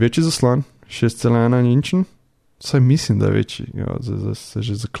 večji zaslon, 6,1 inčen, saj mislim, da je večji, ja, zdaj se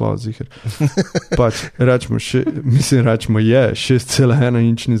že zaklal ziher. Pač, rečemo je 6,1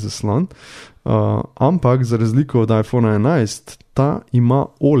 inčni zaslon, ampak za razliko od iPhone 11, ta ima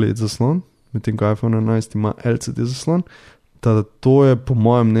OLED zaslon, medtem ko iPhone 11 ima LCD zaslon, tada to je po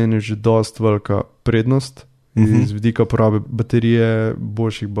mojem mnenju že dost velika prednost, iz vidika porabe baterije,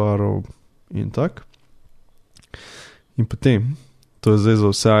 boljših barov in tak. In potem, to je zdaj za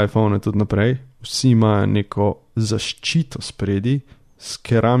vse iPhone tudi naprej, vsi imajo neko zaščito spredi s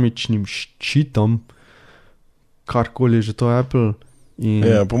keramičnim ščitom, karkoli je že to Apple. In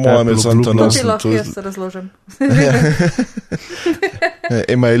ja, po mojem je samo to nas. To ti lahko jaz razložim.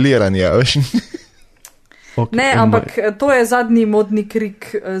 Emailiranje, veš. Okay, ne, ampak to je zadnji modni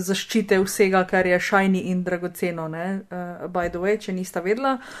krik zaščite vsega, kar je shiny in dragoceno, ne? By the way, če nista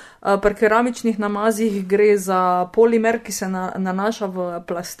vedela. Pri keramičnih namazih gre za polimer, ki se nanaša v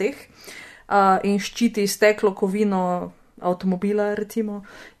plasteh in ščiti steklo, kovino avtomobila, recimo,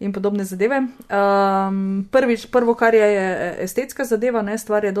 in podobne zadeve. Prvo, kar je estetska zadeva, ne?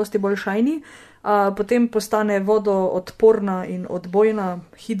 Stvar je dosti bolj shiny, potem postane vodoodporna in odbojna,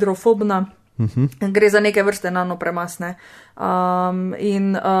 hidrofobna. Gre za neke vrste nanopremasne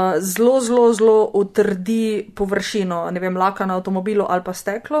in zelo utrdi površino, ne vem, laka na avtomobilu ali pa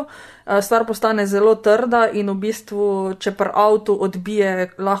steklo. Stvar postane zelo trda in v bistvu, če pri avtu odbije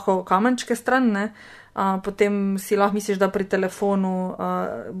lahko kamenčke stran, ne, potem si lahko misliš, da pri telefonu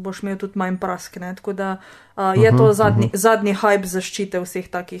boš imel tudi manj prask, ne, tako da je to zadnji hype zaščite vseh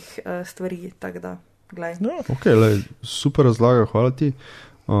takih stvari, tako da, glej. No, ok, super razlaga, hvala ti.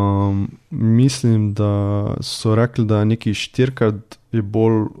 Mislim, da so rekli, da neki 4-krat je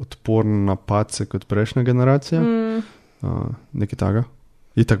bolj odporen na padce kot prejšnja generacija. Nekaj taga.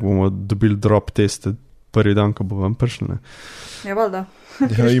 Itak bomo dobili drop teste prvi dan, ko bo vam prišli. Ne? Ja, valjda.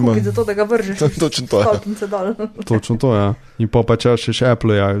 Ja, ima. Zato, da ga vržeš. Točno to, ja. Točno to, ja. In pa čas še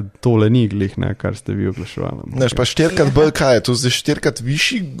Apple, ja, tole ni glih, ne, kar ste vi oglaševali. Neš, pa 4-krat bolj kaj je? To zdaj 4-krat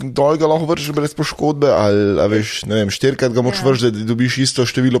višji dol ga lahko vržeš brez poškodbe, ali, veš, ne vem, 4-krat ga moš vrš, da dobiš isto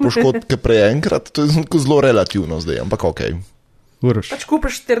število poškodb, kot prej enkrat, to je zelo relativno zdaj, ampak okej. Vrš. Pač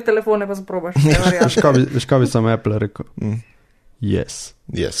kupiš 4 telefone, pa zaprobaš. Veš, kaj bi sam Apple rekel? Yes.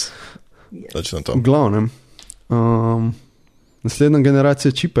 Točno to. V glavnem, naslednja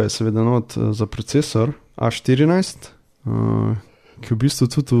generacija čipa je seveda not za procesor A14, ki v bistvu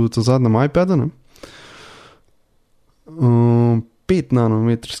tudi v to zadnjem iPadu, ne? 5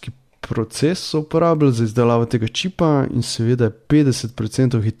 nanometrski proces so uporabljali za izdelavo tega čipa in seveda je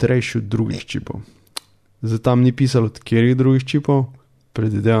 50% hitrejši od drugih čipov. Zdaj tam ni pisalo od katerih drugih čipov,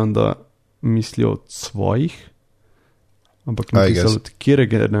 predvidevam, da mislijo od svojih, ampak ni pisalo od katere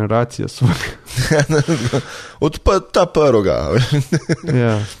generacije svojega. Od pa ta prvega.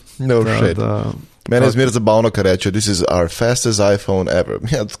 Ja. No shit. Mene je zmer zabavno, kar reče, this is our fastest iPhone ever.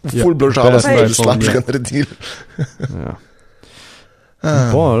 Ja, ful blažalo smo že slabšega naredili. Ja.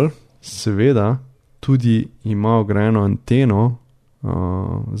 Pol, seveda, tudi ima vgrajeno anteno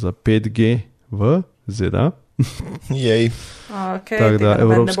za 5G v ZDA. Jej. Okay, tako da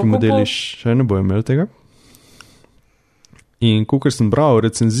evropski modeli še ne bojo imeli tega. In kakor sem bral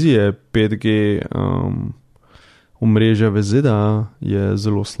recenzije 5G omrežja v ZDA je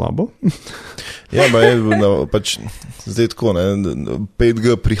zelo slabo. Ja, pač zdaj tako, ne,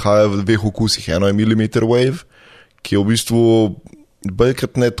 5G prihaja v dveh okusih. Eno je millimeter wave, ki je v bistvu bolj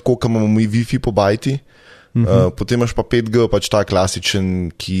ne tako, kot imamo mi Wi-Fi po bajti. Potem imaš pa 5G, pač ta klasičen,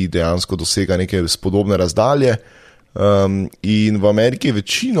 ki dejansko dosega neke spodobne razdalje. In v Ameriki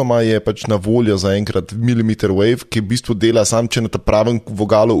večinoma je pač na voljo zaenkrat millimeter wave, ki v bistvu dela sam, če na ta pravem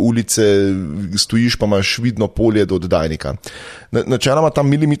vogalu ulice stojiš, pa imaš vidno polje do oddajnika. Načeloma ta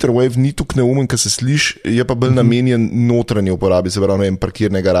millimeter wave ni tukaj neumen, kar se sliši, je pa bolj namenjen notranji uporabi, se pravi,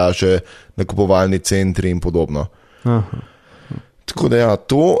 parkirne garaže, nakupovalni centri in podobno. Aha. Tako da ja,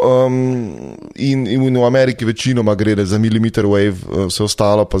 to in v Ameriki večinoma gre za millimeter wave, vse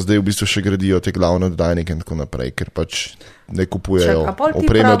ostalo pa zdaj v bistvu še gradijo te glavne oddajnike in tako naprej, ker pač ne kupujejo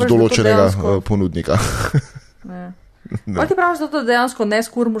opreme od določenega ponudnika. Pa ti praviš, da to dejansko ne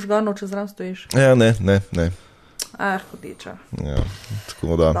skur možganov, če zraven stojiš? Ja, ne. Hudiča. Ja,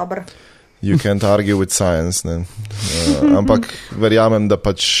 tako da. Dobar. You can't argue with science, ne. Ampak verjamem, da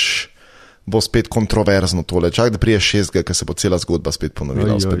pač bo spet kontroverzno tole. Čak, da prije 6, ker se bo cela zgodba spet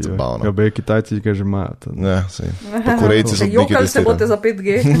ponovila, spet zabavno. Ja, Kitajci ga že imajo. Ja, sej. Pa Korejci so nekaj testirali. Jokali se boste za 5G.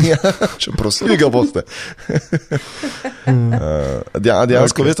 Ja, če prosili ga boste.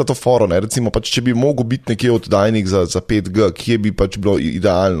 Dejansko veste to foro, ne? Recimo, pač, če bi mogel biti nekje oddajnik za 5G, kje bi pač bilo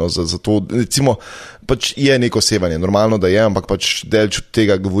idealno za to, recimo, pač je neko sevanje, normalno da je, ampak pač delč od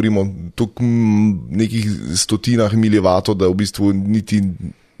tega govorimo tukaj nekih stotinah milivatov, da v bistvu niti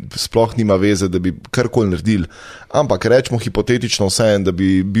sploh nima veze, da bi karkoli naredili. Ampak rečemo hipotetično vseeno, da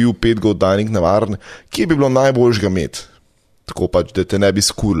bi bil 5G oddajnik navaren, kje bi bilo najboljšega imeti? Tako pač, da te ne bi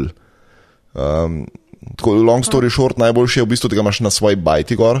skurili. Tako long story short, najboljše je v bistvu, da ga imaš na svoji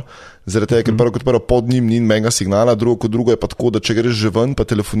bajti gor, zaradi tega, ker prvo kot prvo pod njim ni menga signala, drugo kot drugo je pa tako, da če greš že ven, pa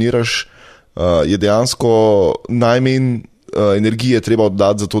telefoniraš, je dejansko najmanj energije treba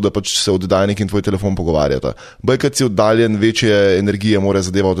oddati za to, da pač se oddajnik in tvoj telefon pogovarjata. Bajkrat si oddaljen, večje energije mora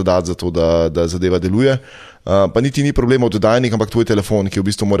zadeva oddati za to, da zadeva deluje. Pa niti ni problem oddajnik, ampak tvoj telefon, ki v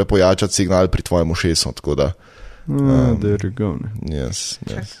bistvu mora pojačati signal pri tvojem ušesu. Tako da. There you go. Yes.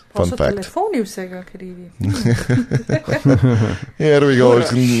 Fun fact. Telefoni vsega krivi. Here we go.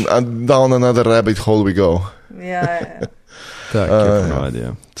 Down another rabbit hole we go. Ja. Tako je ponavadi,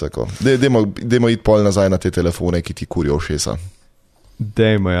 ja. Tako. Dajmo iti pol nazaj na te telefone, ki ti kurijo ušesa.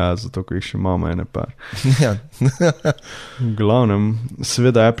 Dajmo, ja, zato ko jih še imamo ene par. Ja. V glavnem,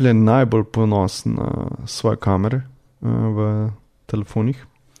 seveda Apple je najbolj ponosen na svoje kamere v telefonih.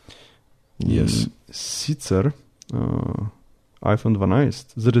 Yes. Sicer iPhone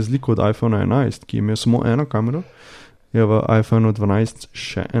 12, za razliko od iPhone 11, ki ima samo eno kamero, je v iPhone 12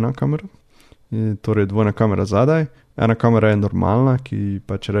 še ena kamera, torej dvojna kamera zadaj. Ena kamera je normalna, ki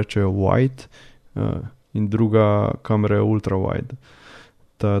pač rečejo wide, in druga kamera je ultra wide.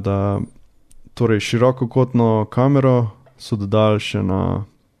 Torej širokokotno kamero so dodali še na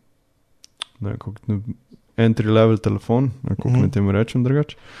entry level telefon, kako ne temu rečem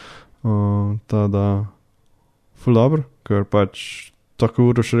drugače. Ful dobro, ker pač tako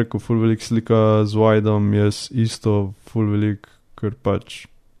Uroš rekel, ful velik slika z wideom, jaz isto ful velik, ker pač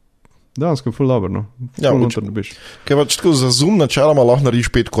dejansko je ful dobro, no. Ja, ker pač tako za zoom načeloma lahko narediš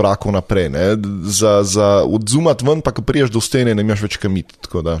 5 korakov naprej, ne? Za odzoomat ven, pa ko priješ do stene, ne imaš več kamit,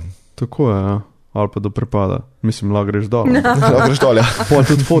 tako da. Tako je, ja. Ali pa do prepada. Mislim, lahko greš dol. Lahko greš dol, ja. Pol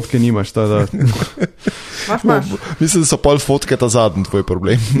tudi fotke nimaš, tada. Imaš. Mislim, da so pol fotke ta zadnji tvoj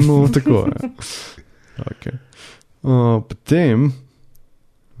problem. No, tako je. Okay. Potem,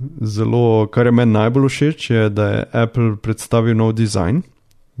 kar je meni najbolj všeč, je, da je Apple predstavil nov dizajn.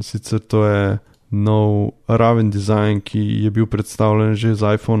 Sicer to je nov raven dizajn, ki je bil predstavljen že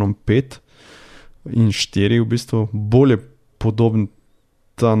z iPhoneom 5 in 4 v bistvu. Bolj je podoben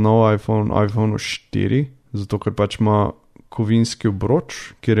ta nov iPhone 4, zato ker pač ima kovinski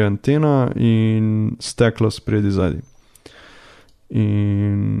obroč, kjer je antena in steklo spredi zadnji.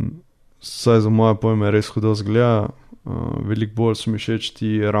 In saj za moje pojme res hudo zgleda, veliko bolj so mi všeč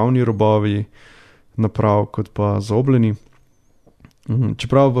ti ravni robovi naprav, kot pa zaobljeni.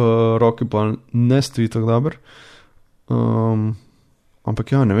 Čeprav v roki pa ne stoji tako dober,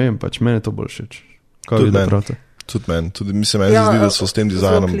 ampak ja, ne vem, pač meni je to bolj všeč. Kaj vi da pravite? Tudi meni, se zdi, da so s tem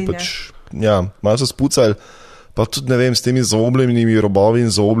dizajnom pač, ja, malo so spucali, pa tudi ne vem, s temi zaobljenimi robovi in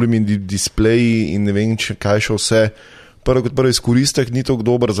zaobljenimi displeji in ne vem, kaj še vse. Prvo kot prvi izkoristek ni tako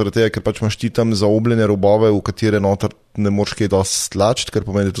dober, zaradi tega, ker pač imaš ti tam zaobljene robove, v katere noter ne moreš kaj dosti tlačiti, ker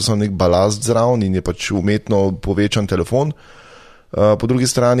pomeni, da tu samo nek balast zraven in je pač umetno povečan telefon. Po drugi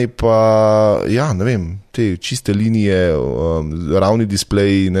strani pa, ja, ne vem, te čiste linije, ravni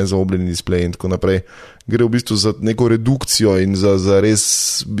displeji, nezaobljeni displeji in tako naprej. Gre v bistvu za neko redukcijo in za res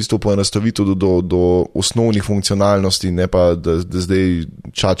v bistvu poenostavitev do osnovnih funkcionalnosti, ne pa da zdaj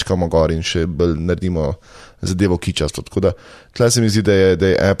čačkamo gor in še bolj naredimo zadevo kičasto. Tako da tle se mi zdi, da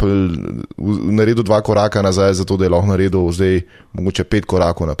je Apple naredil 2 koraka nazaj, zato da je lahko naredil zdaj mogoče 5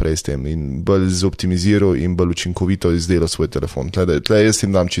 korakov naprej s tem in bolj zoptimiziral in bolj učinkovito izdelal svoj telefon. Tle jaz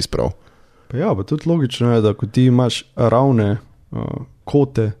jim dam čist prav. Pa ja, pa tudi logično je, da ko ti imaš ravne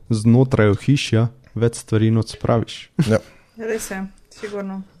kote znotraj ohišja, več stvari noč spraviš. Ja. Res je,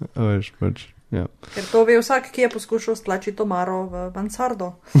 sigurno. Veš, pač, ja. Ker to ve vsak, ki je poskušal stlačiti omaro v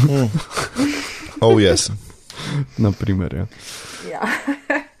mansardo. Oh, yes. Naprimer, ja. Ja.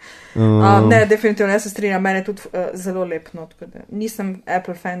 Ne, definitivno, jaz se strinjam, meni je tudi zelo lep. No, nisem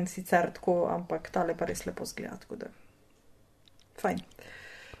Apple fan sicer tako, ampak tale pa res lepo zgleda. Tako da, fajn.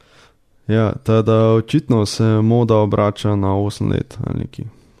 Ja, teda očitno se moda obrača na 8 let ali neki.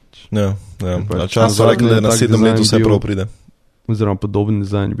 Ja. Čas so rekli, da na 7 let vse prav pride. Oziroma podoben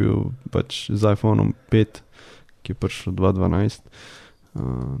dizajn je bil pač z iPhoneom 5, ki je prišel 2012.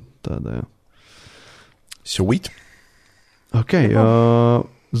 Teda, ja. Sweet. Ok,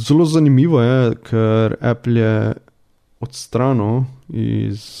 zelo zanimivo je, ker Apple je odstranil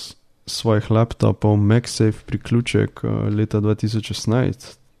iz svojih laptopov MagSafe priključek leta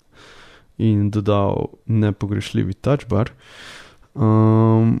 2016 in dodal nepogrešljivi touch bar.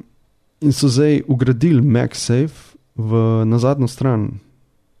 In so zdaj ugradili MagSafe na zadnjo stran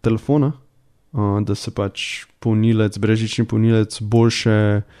telefona, da se pač brezžični polnilec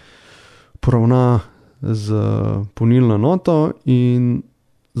boljše poravna z polnilno noto in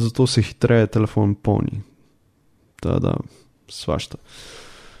zato se hitreje telefon polni. Da, svašta.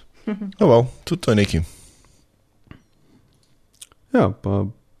 Wow, tudi to je neki. Ja, pa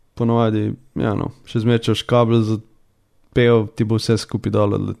ponovadi, ja no, še zmečaš kabel za pel, ti bo vse skupaj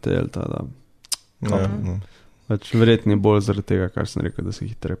dol odletel, tada. Pač verjetno je bolj zaradi tega, kar sem rekel, da se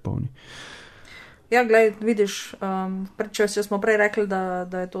hitreje polni. Ja, glej, vidiš, če smo prej rekli, da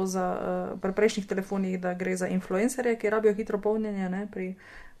je to za pri prejšnjih telefonih, da gre za influencerje, ki rabijo hitro polnjenje, ne? Pri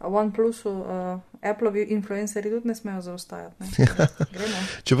OnePlusu Appleovi influencerji tudi ne smejo zaostajati. Ne?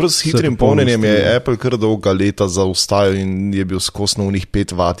 Čeprav s hitrim polnjenjem je Apple kar dolga leta zaostajal in je bil skosno v njih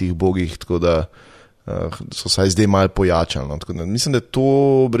 5 vatih bogih, tako da so se zdaj malo pojačali. No? Tako da mislim, da je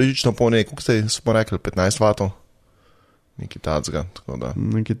to brežično polnjenje, kako smo rekli, 15 vatov? Nekaj tacga.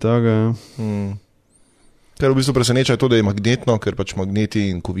 Nekaj tega, ja. Ker v bistvu preseneča to, da je magnetno, ker pač magneti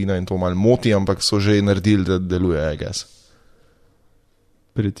in kovina in to malo moti, ampak so že naredili, da deluje, I guess.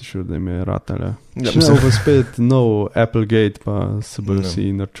 Pritišel, da jim je ratale. Ja, če bo spet nov Applegate, pa se bodo vsi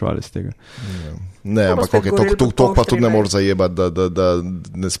narčvali z tega. Ja. Ne, ampak okay, to pa tudi ne moreš zajebati, da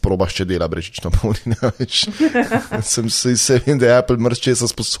ne sprobaš, če dela brežično polnjenje. Se vem, da je Apple mrz česa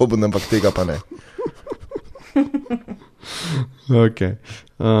sposoben, ampak tega pa ne. Ok.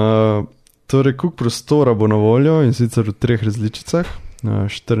 Torej, koliko prostora bo na voljo in sicer v 3 različicah,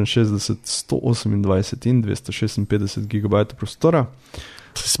 64, 128 in 256 GB prostora.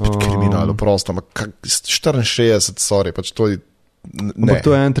 To je spet kriminalno prosto, ampak 64, sorry, pač to je ne. Ampak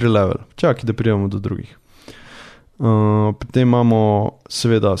to je entry level, čakaj, da prijemo do drugih. Potem imamo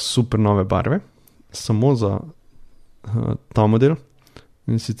seveda super nove barve, samo za ta model.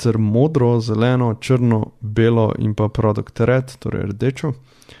 In sicer modro, zeleno, črno, belo in pa product red, torej rdečo.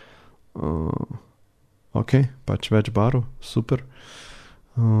 Ok, pač več barv, super.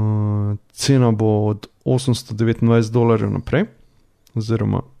 Cena bo od $829 naprej,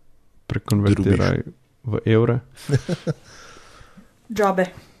 oziroma prekonvertiraj v evre. Džabe.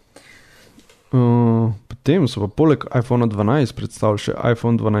 Potem so pa poleg iPhone 12 predstavili še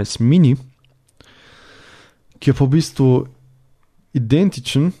iPhone 12 mini, ki je pa v bistvu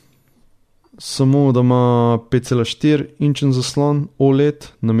identičen, samo da ima 5,4 inčen zaslon OLED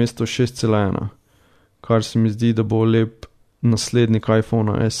namesto 6,1, kar se mi zdi, da bo lep naslednik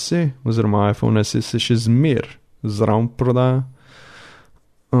iPhone SE, oziroma iPhone SE se še zmer zraven prodaja.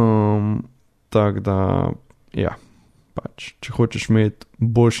 Tako da, ja, pač, če hočeš imeti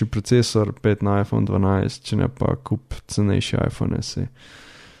boljši procesor, pet na iPhone 12, če ne pa kup cenejši iPhone SE.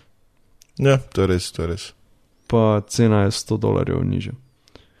 Ja, to je res. Pa cena je $100 nižja.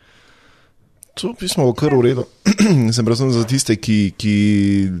 To pismo v kar v redu. Sem predvsem za tiste, ki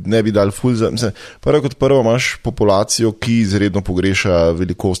ne bi dali ful za... Mislim, prvo imaš populacijo, ki izredno pogreša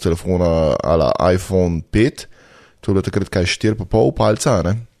velikost telefona ala iPhone 5. To je bilo takrat kaj 4,5 palca,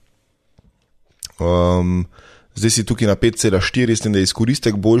 ne? Zdaj si tukaj na 5,4, s tem, da je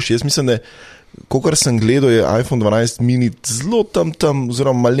izkoristek boljši. Jaz mislim, da kolikor sem gledal, je iPhone 12 mini zelo tam,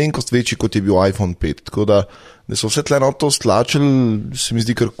 oziroma malenkost večji, kot je bil iPhone 5. Tako da so vse tle na to stlačili, se mi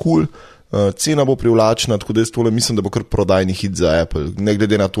zdi kar cool. Cena bo privlačna, tako da jaz tole mislim, da bo kar prodajni hit za Apple. Ne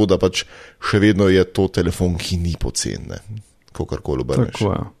glede na to, da pač še vedno je to telefon, ki ni pocen, ne. Kokarkoli obrneš.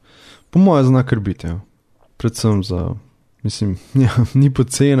 Tako je. Po moje zna kar biti, ja. Predvsem za, mislim, ja, ni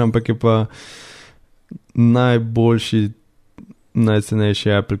pocen, ampak je pa najboljši,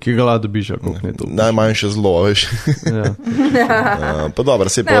 najcenejši Apple, ki ga lahko dobiš, koliko ne to. Najmanjše zlo, veš. Ja. Pa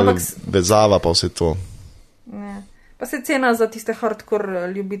dobro, se pa vezava pa vse to. Ne. Pa se cena za tiste hardcore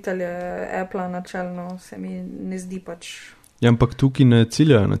ljubitelje Apple načelno se mi ne zdi pač. Ja, ampak tukaj ne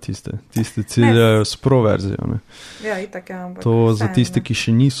ciljajo na tiste ciljajo s pro verzijo, ne. Ja, itak, ja, ampak. To za tiste, ki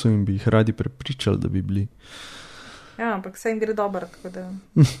še niso in bi jih radi prepričali, da bi bili. Ja, ampak vse jim gre dobro, tako da...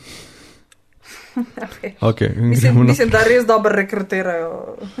 Okay, mislim, da res dobro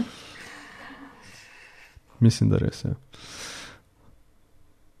rekrutirajo. Mislim, da res, ja.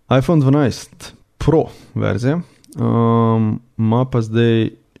 iPhone 12 Pro verzija ima pa zdaj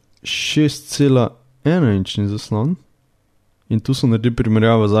 6,1 inčni zaslon in tu so naredili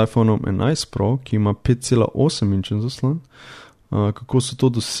primerjavo z iPhoneom 11 Pro, ki ima 5,8 inčni zaslon. Kako so to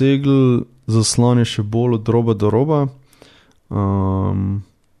dosegli, zaslon je še bolj od roba do roba.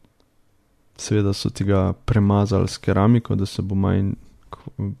 Seveda so ti ga premazali s keramiko, da se bo manj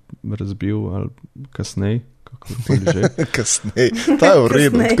razbil ali kasneje. Kasneje, ta je v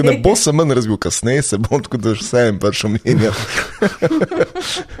redu, tako ne bo se manj razbil kasneje, se bom tako da vse jim pač omenjal.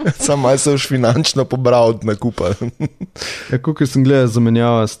 Sam malo se už finančno pobral od nakupa. Ja, koliko sem gledal,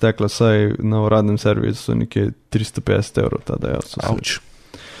 zamenjava stekla, saj na uradnem servisu nekje 350 € ta dajalcev. Auč.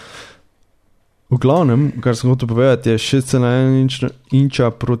 V glavnem, kar sem hotel povedati, je 6,1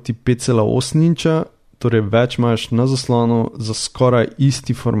 inča proti 5,8 inča, torej več imaš na zaslonu za skoraj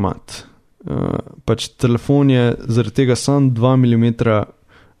isti format. Pač telefon je zaradi tega sam 2 mm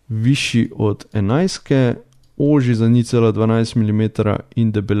višji od 11, ožji za 0,12 mm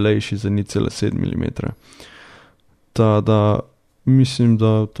in debelejši za 0,7 mm. Da mislim,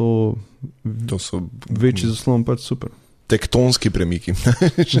 da to so večji zaslon pač super. Tektonski premiki.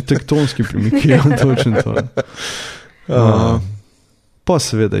 Tektonski premiki, ja, točno to. Pa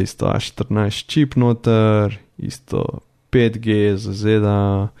seveda isto A14 čip noter, isto 5G za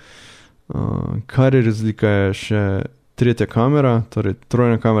ZDA. Kar je razlika, je še tretja kamera, torej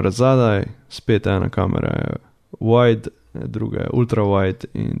trojna kamera zadaj, spet ena kamera je wide, druga je ultra wide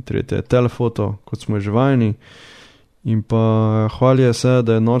in tretja je telefoto, kot smo že vajeni. In pa hvalijo se,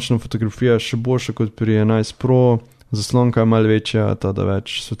 da je nočna fotografija še boljša kot pri 11 Pro, zaslonka je malo večja, ta da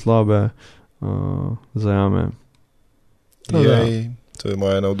več svetlobe zajame. To je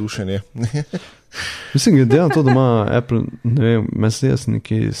moje navdušenje. Mislim, glede na to, da ima Apple, ne vem, jaz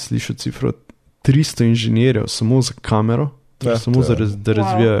nekaj slišal cifro 300 inženirjev samo za kamero, samo da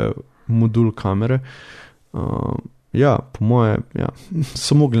razvijajo modul kamere. Ja, po moje, ja,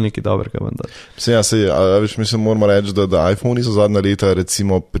 so mogli nekaj dobrega vendar. Mislim, moramo reči, da iPhone-i so zadnja leta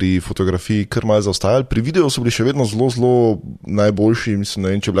recimo pri fotografiji kar malo zaostajali. Pri videu so bili še vedno zelo najboljši, mislim,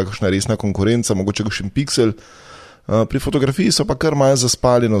 ne vem, če je bila kakšna resna konkurenca, mogoče kakšen Pixel. Pri fotografiji so pa kar malo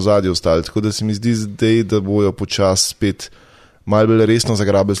zaspali na zadnji ostali, tako da se mi zdi zdaj, da bojo počas spet malo bolj resno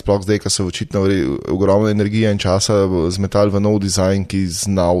zagrabili, sploh zdaj, ko so očitno ogromna energija in časa zmetali v nov dizajn, ki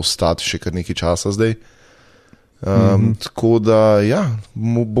zna ostati še kar nekaj časa zdaj. Tako da, ja,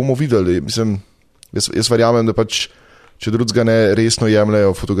 bomo videli. Mislim, jaz verjamem, da pač, če drugega ne resno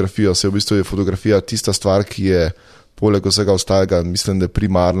jemljajo fotografijo, se v bistvu je fotografija tista stvar, ki je poleg vsega ostalega, mislim, da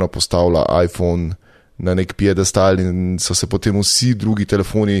primarno postavlja iPhone na nek piedestal in so se potem vsi drugi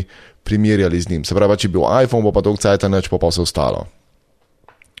telefoni primerjali z njim. Se pravi, če je bil iPhone, bo pa dolg cajta neč, pa vse ostalo.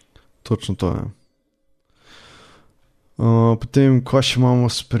 Točno to je. Potem, ko še imamo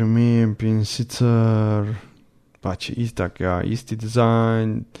sprememb in sicer pač istak, ja, isti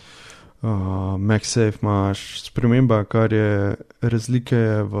dizajn, MagSafe imaš sprememba, kar je razlike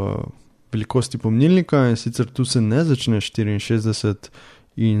v velikosti pomnilnika in sicer tu se ne začne 64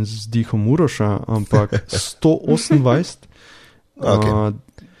 in z dihom Uroša, ampak 128 Okay.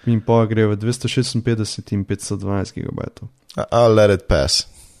 In pa gre v 256 in 512 GB. I'll let it pass.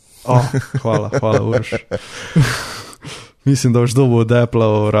 Hvala, Urš. Mislim, da boš dobil od Apple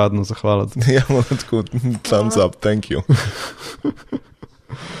uradno zahvaliti. Ja, tako, thumbs up, thank you.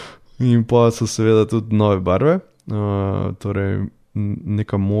 In pa so seveda tudi nove barve, torej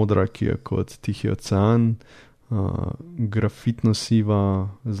neka modra, ki je kot tihi ocean, grafitno siva,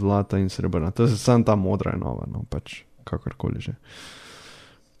 zlata in srebrna. To je samo ta modra je nova, no, pač kakorkoli že.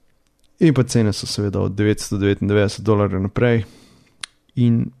 In pa cene so seveda od $999 naprej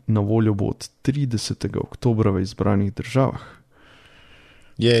in na voljo bo od 30. oktobra v izbranih državah.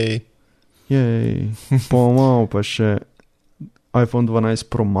 Jej. Pa imamo pa še iPhone 12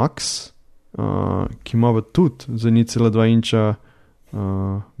 Pro Max, ki ima pa tudi za 0,2 inča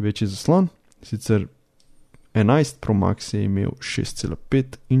večji zaslon. Sicer 11 Pro Max je imel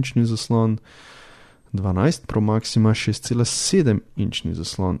 6,5 inčni zaslon, 12 Pro Max ima 6,7 inčni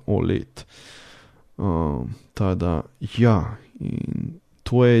zaslon OLED. Tada, ja, in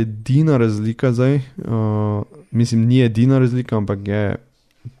to je edina razlika zdaj. Mislim, ni edina razlika, ampak je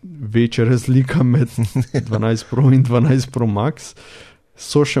večja razlika med 12 Pro in 12 Pro Max.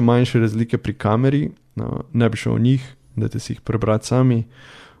 So še manjše razlike pri kameri, ne bi šel o njih, dajte si jih prebrati sami,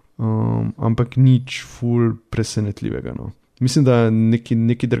 ampak nič ful presenetljivega. No. Mislim, da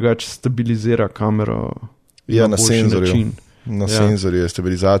neki drugače stabilizira kamero na senzorju. Način. Na senzorju je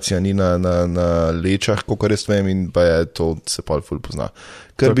stabilizacija, ni na lečah, kakor jaz vem, in pa je to se pa ful pozna.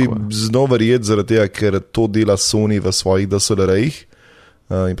 Ker bi znova verjeti zaradi tega, ker to dela Sony v svojih DSLR-jih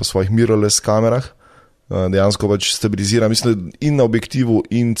in pa svojih mirrorless kamerah, dejansko pač stabilizira, mislim, in na objektivu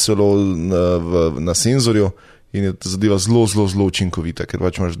in celo na senzorju, in je zadeva zelo učinkovita, ker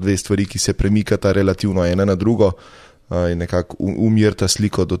pač imaš dve stvari, ki se premikata relativno ena na drugo in nekako umirta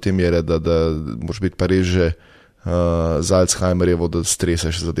sliko do te mere, da moraš biti pa res že z Alzheimerjevo, da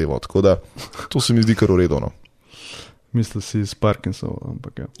streseš zadevo. Tako da to se mi zdi kar v redu. No. Mislil si s Parkinsonom,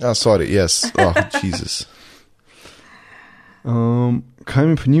 ampak ja. Sorry, yes. Oh, Jesus. Kaj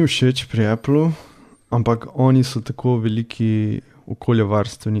mi pa ni všeč pri Applu, ampak oni so tako veliki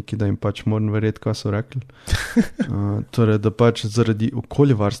okoljevarstveniki, da jim pač moram verjeti, kaj so rekli. Torej, da pač zaradi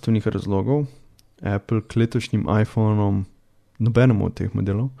okoljevarstvenih razlogov Apple k letošnjim iPhonom, nobenemu od teh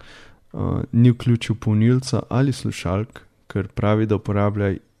modelov, ni vključil polnilca ali slušalk, ker pravi, da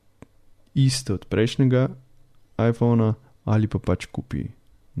uporablja iste od prejšnjega iPhona ali pa pač kupi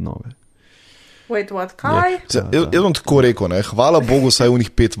nove. Wait, what, kaj? Jaz bom tako rekel, ne? Hvala Bogu, saj unih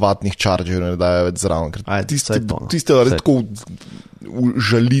 5-vatnih chargerjev ne dajo več zraven, ker tiste je tako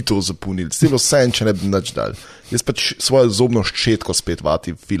žalitev za polnilce. Tiste je bilo sen, če ne bi nič dal. Jaz pač svojo zobno ščetko s 5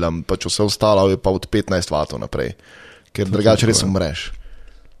 vati filam, pač vse ostalo je pa od 15 vatov naprej, ker drugače res umreš.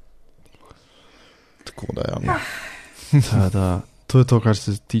 Tako da, ja. To je to, kar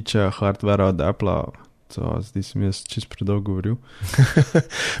se tiče hardvera od Apple. Zdaj sem jaz čist predolgo govoril.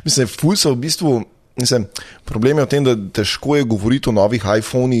 Mislim, ful so v bistvu, problem je v tem, da težko je govoriti o novih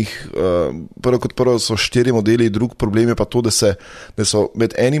iPhonih. Prvo so 4 modeli, drug problem je pa to, da so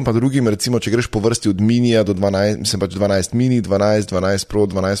med enim pa drugim, recimo, če greš po vrsti od minija do 12, mislim pač 12 mini, 12, 12 Pro,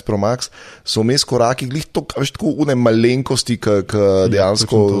 12 Pro Max, so vmes koraki, glih to, veš, tako une malenkosti, ki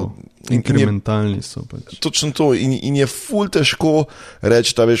dejansko... Inkrementalni so pač. Točno to, in je ful težko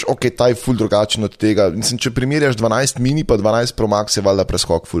reči, da veš, ok, ta je ful drugačen od tega. Mislim, če primerjaš 12 mini pa 12 Pro Max, je valjda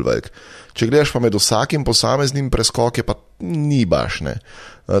preskok ful velik. Če gledaš pa med vsakim posameznim preskok, je pa ni baš, ne.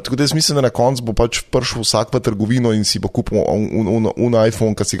 Tako da jaz mislim, da na koncu bo pač prišel vsak v trgovino in si bo kupil un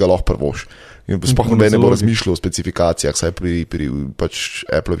iPhone, ki si ga lahko prvoš. In sploh ne bo razmišljal o specifikacijah, saj pri pač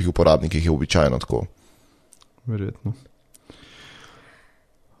Appleovih uporabnikih je običajno tako. Verjetno.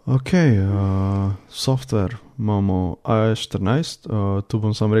 Ok, software imamo iOS 14, tu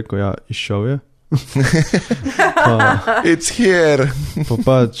bom sam rekel, ja, izšel je. It's here. Pa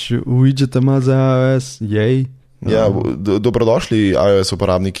pač widget ima za iOS, jej. Ja, dobrodošli iOS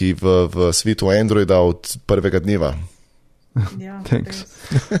uporabniki v svetu Androida od prvega dneva. Ja, thanks.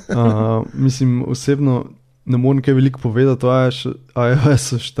 Mislim, osebno ne morem kaj veliko povedati o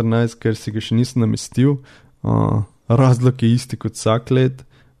iOS 14, ker si ga še nisem namestil. Razlog je isti kot vsak let.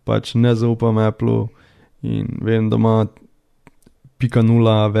 Pač ne zaupam Apple in vem, da ima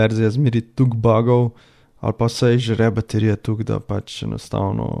 0.0 verzija zmeri tuk bugov ali pa se žre baterija tuk, da pač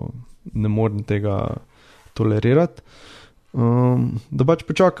enostavno ne morem tega tolerirati. Da pač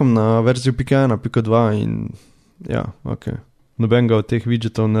počakam na verzijo 1, 2 in ja, ok. Nobenega od teh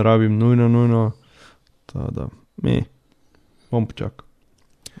widgetov ne rabim nujno, da bom počakal.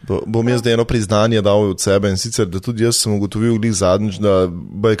 Bom jaz zdaj eno priznanje dal od sebe in sicer, da tudi jaz sem ugotovil glih zadnjič, da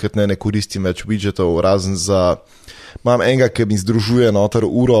bajkrat ne koristim več widgetov, razen za, imam enega, ki mi združuje noter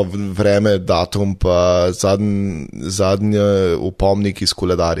uro, vreme, datum, pa zadnji opomnik iz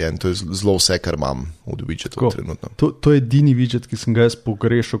koledarja in to je zelo vse, kar imam od widgetov trenutno. To je edini widget, ki sem ga jaz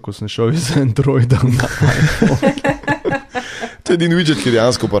pogrešal, ko sem šel iz Androida na iPhone. To je edini widget, ki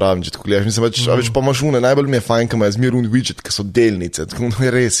dejansko uporabim, če tako gledaš. Mislim, več pa imaš une, najbolj mi je fajn, ko imaš zmer widget, ki so delnice, tako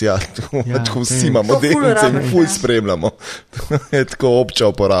je res, tako vsi imamo delnice in ful spremljamo. Je tako obča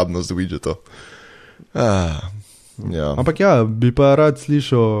uporabnost widgetov. Ja. Ampak ja, bi pa rad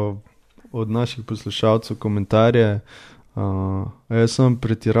slišal od naših poslušalcev komentarje. Jaz sem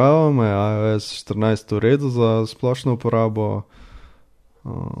pretiraval, me iOS 14 v redu za splošno uporabo.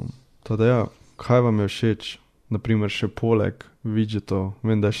 Tada ja, kaj vam je všeč? Naprimer še poleg widgetov,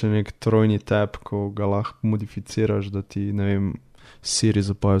 vem, da je še nek trojni tab, ko ga lahko modificiraš, da ti, ne vem, Siri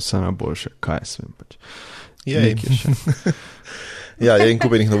zapoje vse najboljše, kaj svem pač. Ja, je en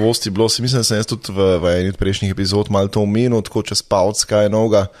kupenih novosti bilo, mislim, da sem jaz tudi v eni od prejšnjih epizod malo to omenil, tako čez palc, kaj je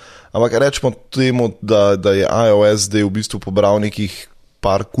novega, ampak rečemo temu, da je iOS zdaj v bistvu pobral nekih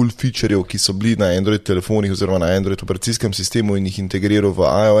par cool featurejev, ki so bili na Android telefonih oziroma na Android operacijskem sistemu in jih integriral v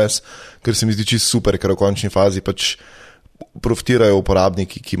iOS, ker se mi zdi čisto super, ker v končni fazi pač profitirajo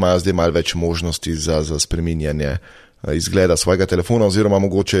uporabniki, ki imajo zdaj malo več možnosti za spreminjanje izgleda svojega telefona oziroma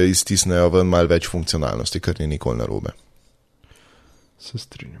mogoče iztisnejo ven malo več funkcionalnosti, kar ni nikoli narobe. Se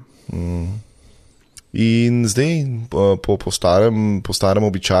strinjam. In zdaj po starem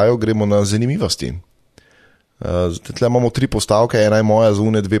običaju gremo na zanimivosti. Tle imamo 3 postavke, ena je moja, za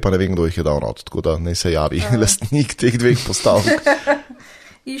une 2 pa ne vem, kdo jih je dal not, tako da naj se javi lastnik teh 2 postavk.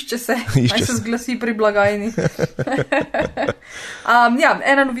 Išče se zglasi pri blagajni. Ja,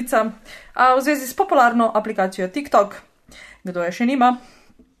 ena novica v zvezi s popularno aplikacijo TikTok. Kdo je še nima?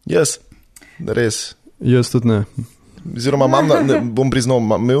 Jaz, res. Jaz tudi ne. Oziroma, bom priznal,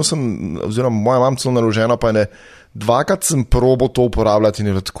 oziroma moja mam celo naložena, pa ne, 2krat sem probal to uporabljati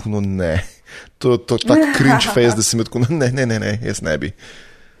in je tako, no ne. To tak cringe face, da si mi tako, ne, jaz ne bi.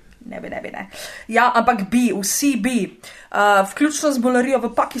 Ne. Ja, ampak vsi bi. Vključno z bolarijo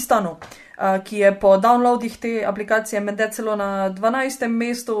v Pakistanu, ki je po downloadih te aplikacije menda celo na 12.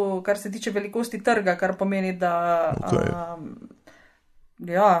 mestu, kar se tiče velikosti trga, kar pomeni, da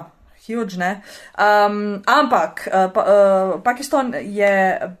ja, huge, ne. Ampak Pakistan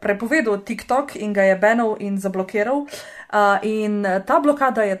je prepovedal TikTok in ga je banal in zablokiral. In ta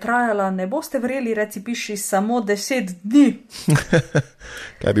blokada je trajala, ne boste verjeli, reci piši, samo 10 dni.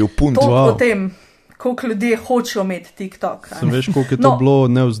 Kaj je bil punt? To o tem, koliko ljudje hočejo imeti TikTok. Sem veš, koliko je to bilo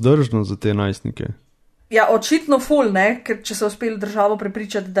nevzdržno za te najstnike? Ja, očitno ful, ne, ker če so uspeli državo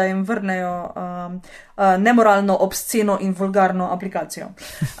prepričati, da jim vrnejo nemoralno, obsceno in vulgarno aplikacijo.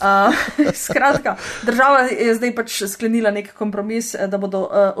 Skratka, država je zdaj pač sklenila nek kompromis, da bodo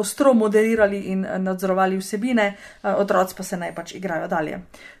ostro moderirali in nadzorovali vsebine, otroci pa se naj pač igrajo dalje.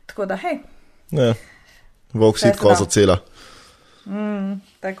 Tako da, hej. Ne, volk si koza cela.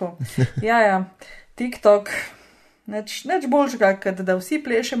 Tako, ja, TikTok. Neč boljšega, da vsi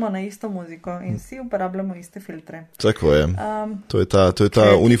plešemo na isto muziko in vsi uporabljamo iste filtre. Tako je. To je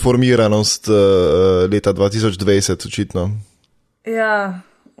ta uniformiranost leta 2020 očitno. Ja,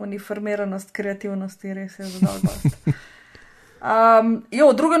 uniformiranost kreativnosti res je zadolgost.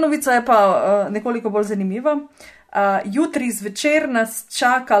 Druga novica je pa nekoliko bolj zanimiva. Jutri zvečer nas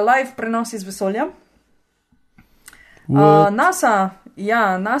čaka live prenos iz vesolja.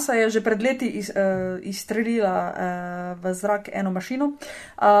 NASA je že pred leti izstrelila v zrak eno mašino.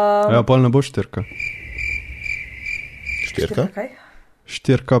 Ja, pa ne bo 4K. 4K?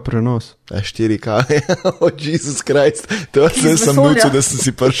 4K prenos. 4K, oh Jesus Christ, to sem nucil, da sem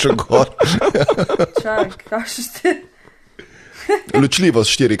si prišel gor. Čak, kakšen ste?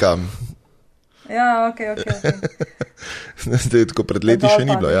 Ločljivost 4K. Ja, ok. Zdaj, tako pred leti še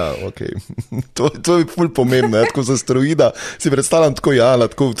ni bilo, ja, ok. To je ful pomembno, tako za asteroida si predstavljam tako,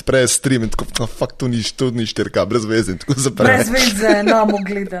 tako odpre stream in tako, fuck, to ni 4K, brez veze, tako zapre. Brez veze, namo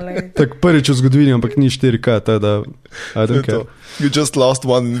gledali. Tako prvič v zgodovini, ampak ni 4K, teda, I don't care. You just lost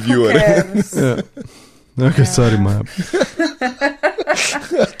one viewer. Ok, sorry, Maja.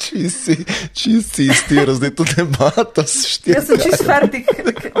 Čist si iztiral, zdaj to debato s 4K. Jaz sem čist fertik,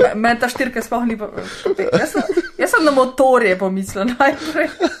 meni ta 4K sploh ni... Jaz sem na motorje pomislil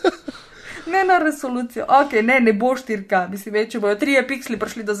najprej. Ne na resolucijo. Ok, ne bo 4K. Mislim, če bojo 3 pikseli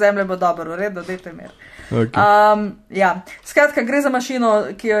prišli do zemlje, bo dobro, v redu, dajte mer. Okay. Ja. Skratka, gre za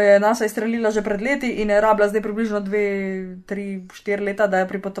mašino, ki jo je NASA izstrelila že pred leti in je rabila zdaj približno 2, 3, 4 leta, da je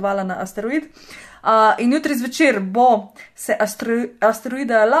pripotovala na asteroid. In jutri zvečer bo se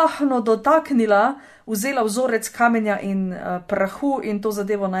asteroida lahno dotaknila, vzela vzorec kamenja in prahu in to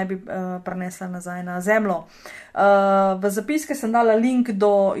zadevo naj bi prenesla nazaj na Zemljo. V zapiske sem dala link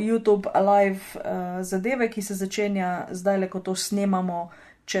do YouTube live zadeve, ki se začenja zdaj, ko to snemamo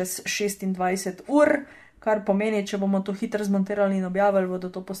čez 26 ur, kar pomeni, če bomo to hitro zmontirali in objavili, bodo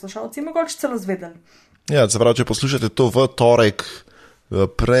to poslušalci mogoče celo zvedeli. Ja, se pravi, če poslušate to v torek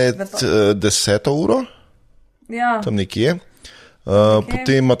pred 10. uro, ja. Tam nekje.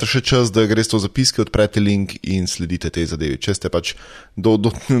 Potem imate še čas, da greste v zapiske, odprete link in sledite tej zadevi. Če ste pač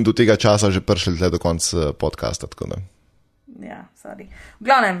do tega časa že prišli do konca podcasta. Tako da. Ja, sorry. V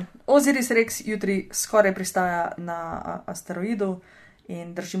glavnem, Osiris Rex jutri skoraj pristaja na asteroidu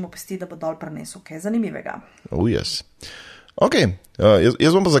in držimo pesti, da bo dol prenesel kaj zanimivega. Yes. Ok,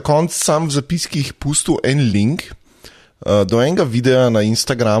 jaz bom pa za konc sam v zapiskih pustil en link do enega videa na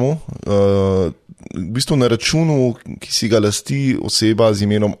Instagramu, v bistvu na računu, ki si ga lasti oseba z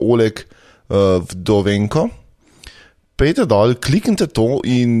imenom Oleg Vdovenko. Pejte dol, kliknite to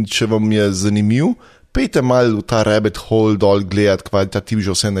in če vam je zanimiv, pejte mal v ta rabbit hole dol gledat, kaj ta tip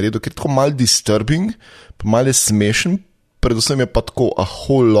že vse naredil, ker je tako mal disturbing, pa mal je smešen, predvsem je pa tako a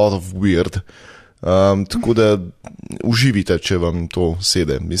whole lot of weird. Tako da uživite, če vam to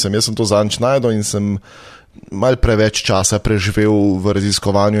sede. Mislim, jaz sem to zadnjič najdel in sem mal preveč časa preživel v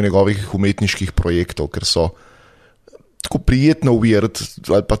raziskovanju njegovih umetniških projektov, ker so tako prijetno weird,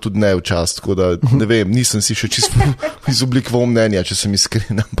 ali pa tudi ne včasih, tako da ne vem, nisem si še čisto izoblikoval mnenja, če sem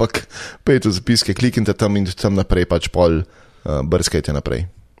iskren, ampak pejte v zapiske, kliknite tam in tam naprej, pač pol brskajte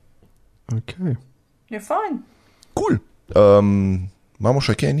naprej. Ok. Je fajn. Cool. Imamo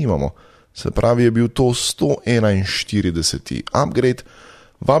še kaj? Nimamo. Se pravi, je bil to 141. upgrade.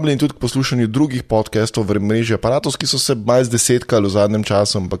 Vabljeni tudi k poslušanju drugih podcastov v mreži Aparatus, ki so se malo zdesetkali v zadnjem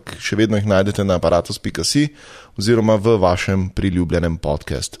času, ampak še vedno jih najdete na aparatus.si oziroma v vašem priljubljenem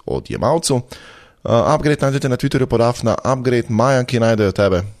podcast odjemalcu. Upgrade najdete na Twitterju pod afna upgrade. Maja, ki najdejo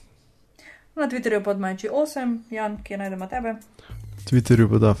tebe? Na Twitterju pod Majči8, Jan, ki najdemo tebe? Twitterju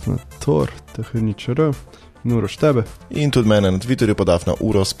pod afna Tor, tehničar, Uroš tebe. In tudi mene na Twitterju pod afna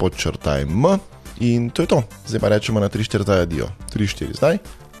Uros_m. In to je to. Zdaj pa rečemo na 3-4 zdaj adijo. 3-4 zdaj.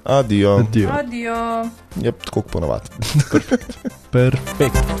 Adijo. Adijo. Je tako ponovadi.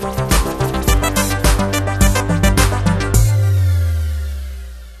 Perfekt.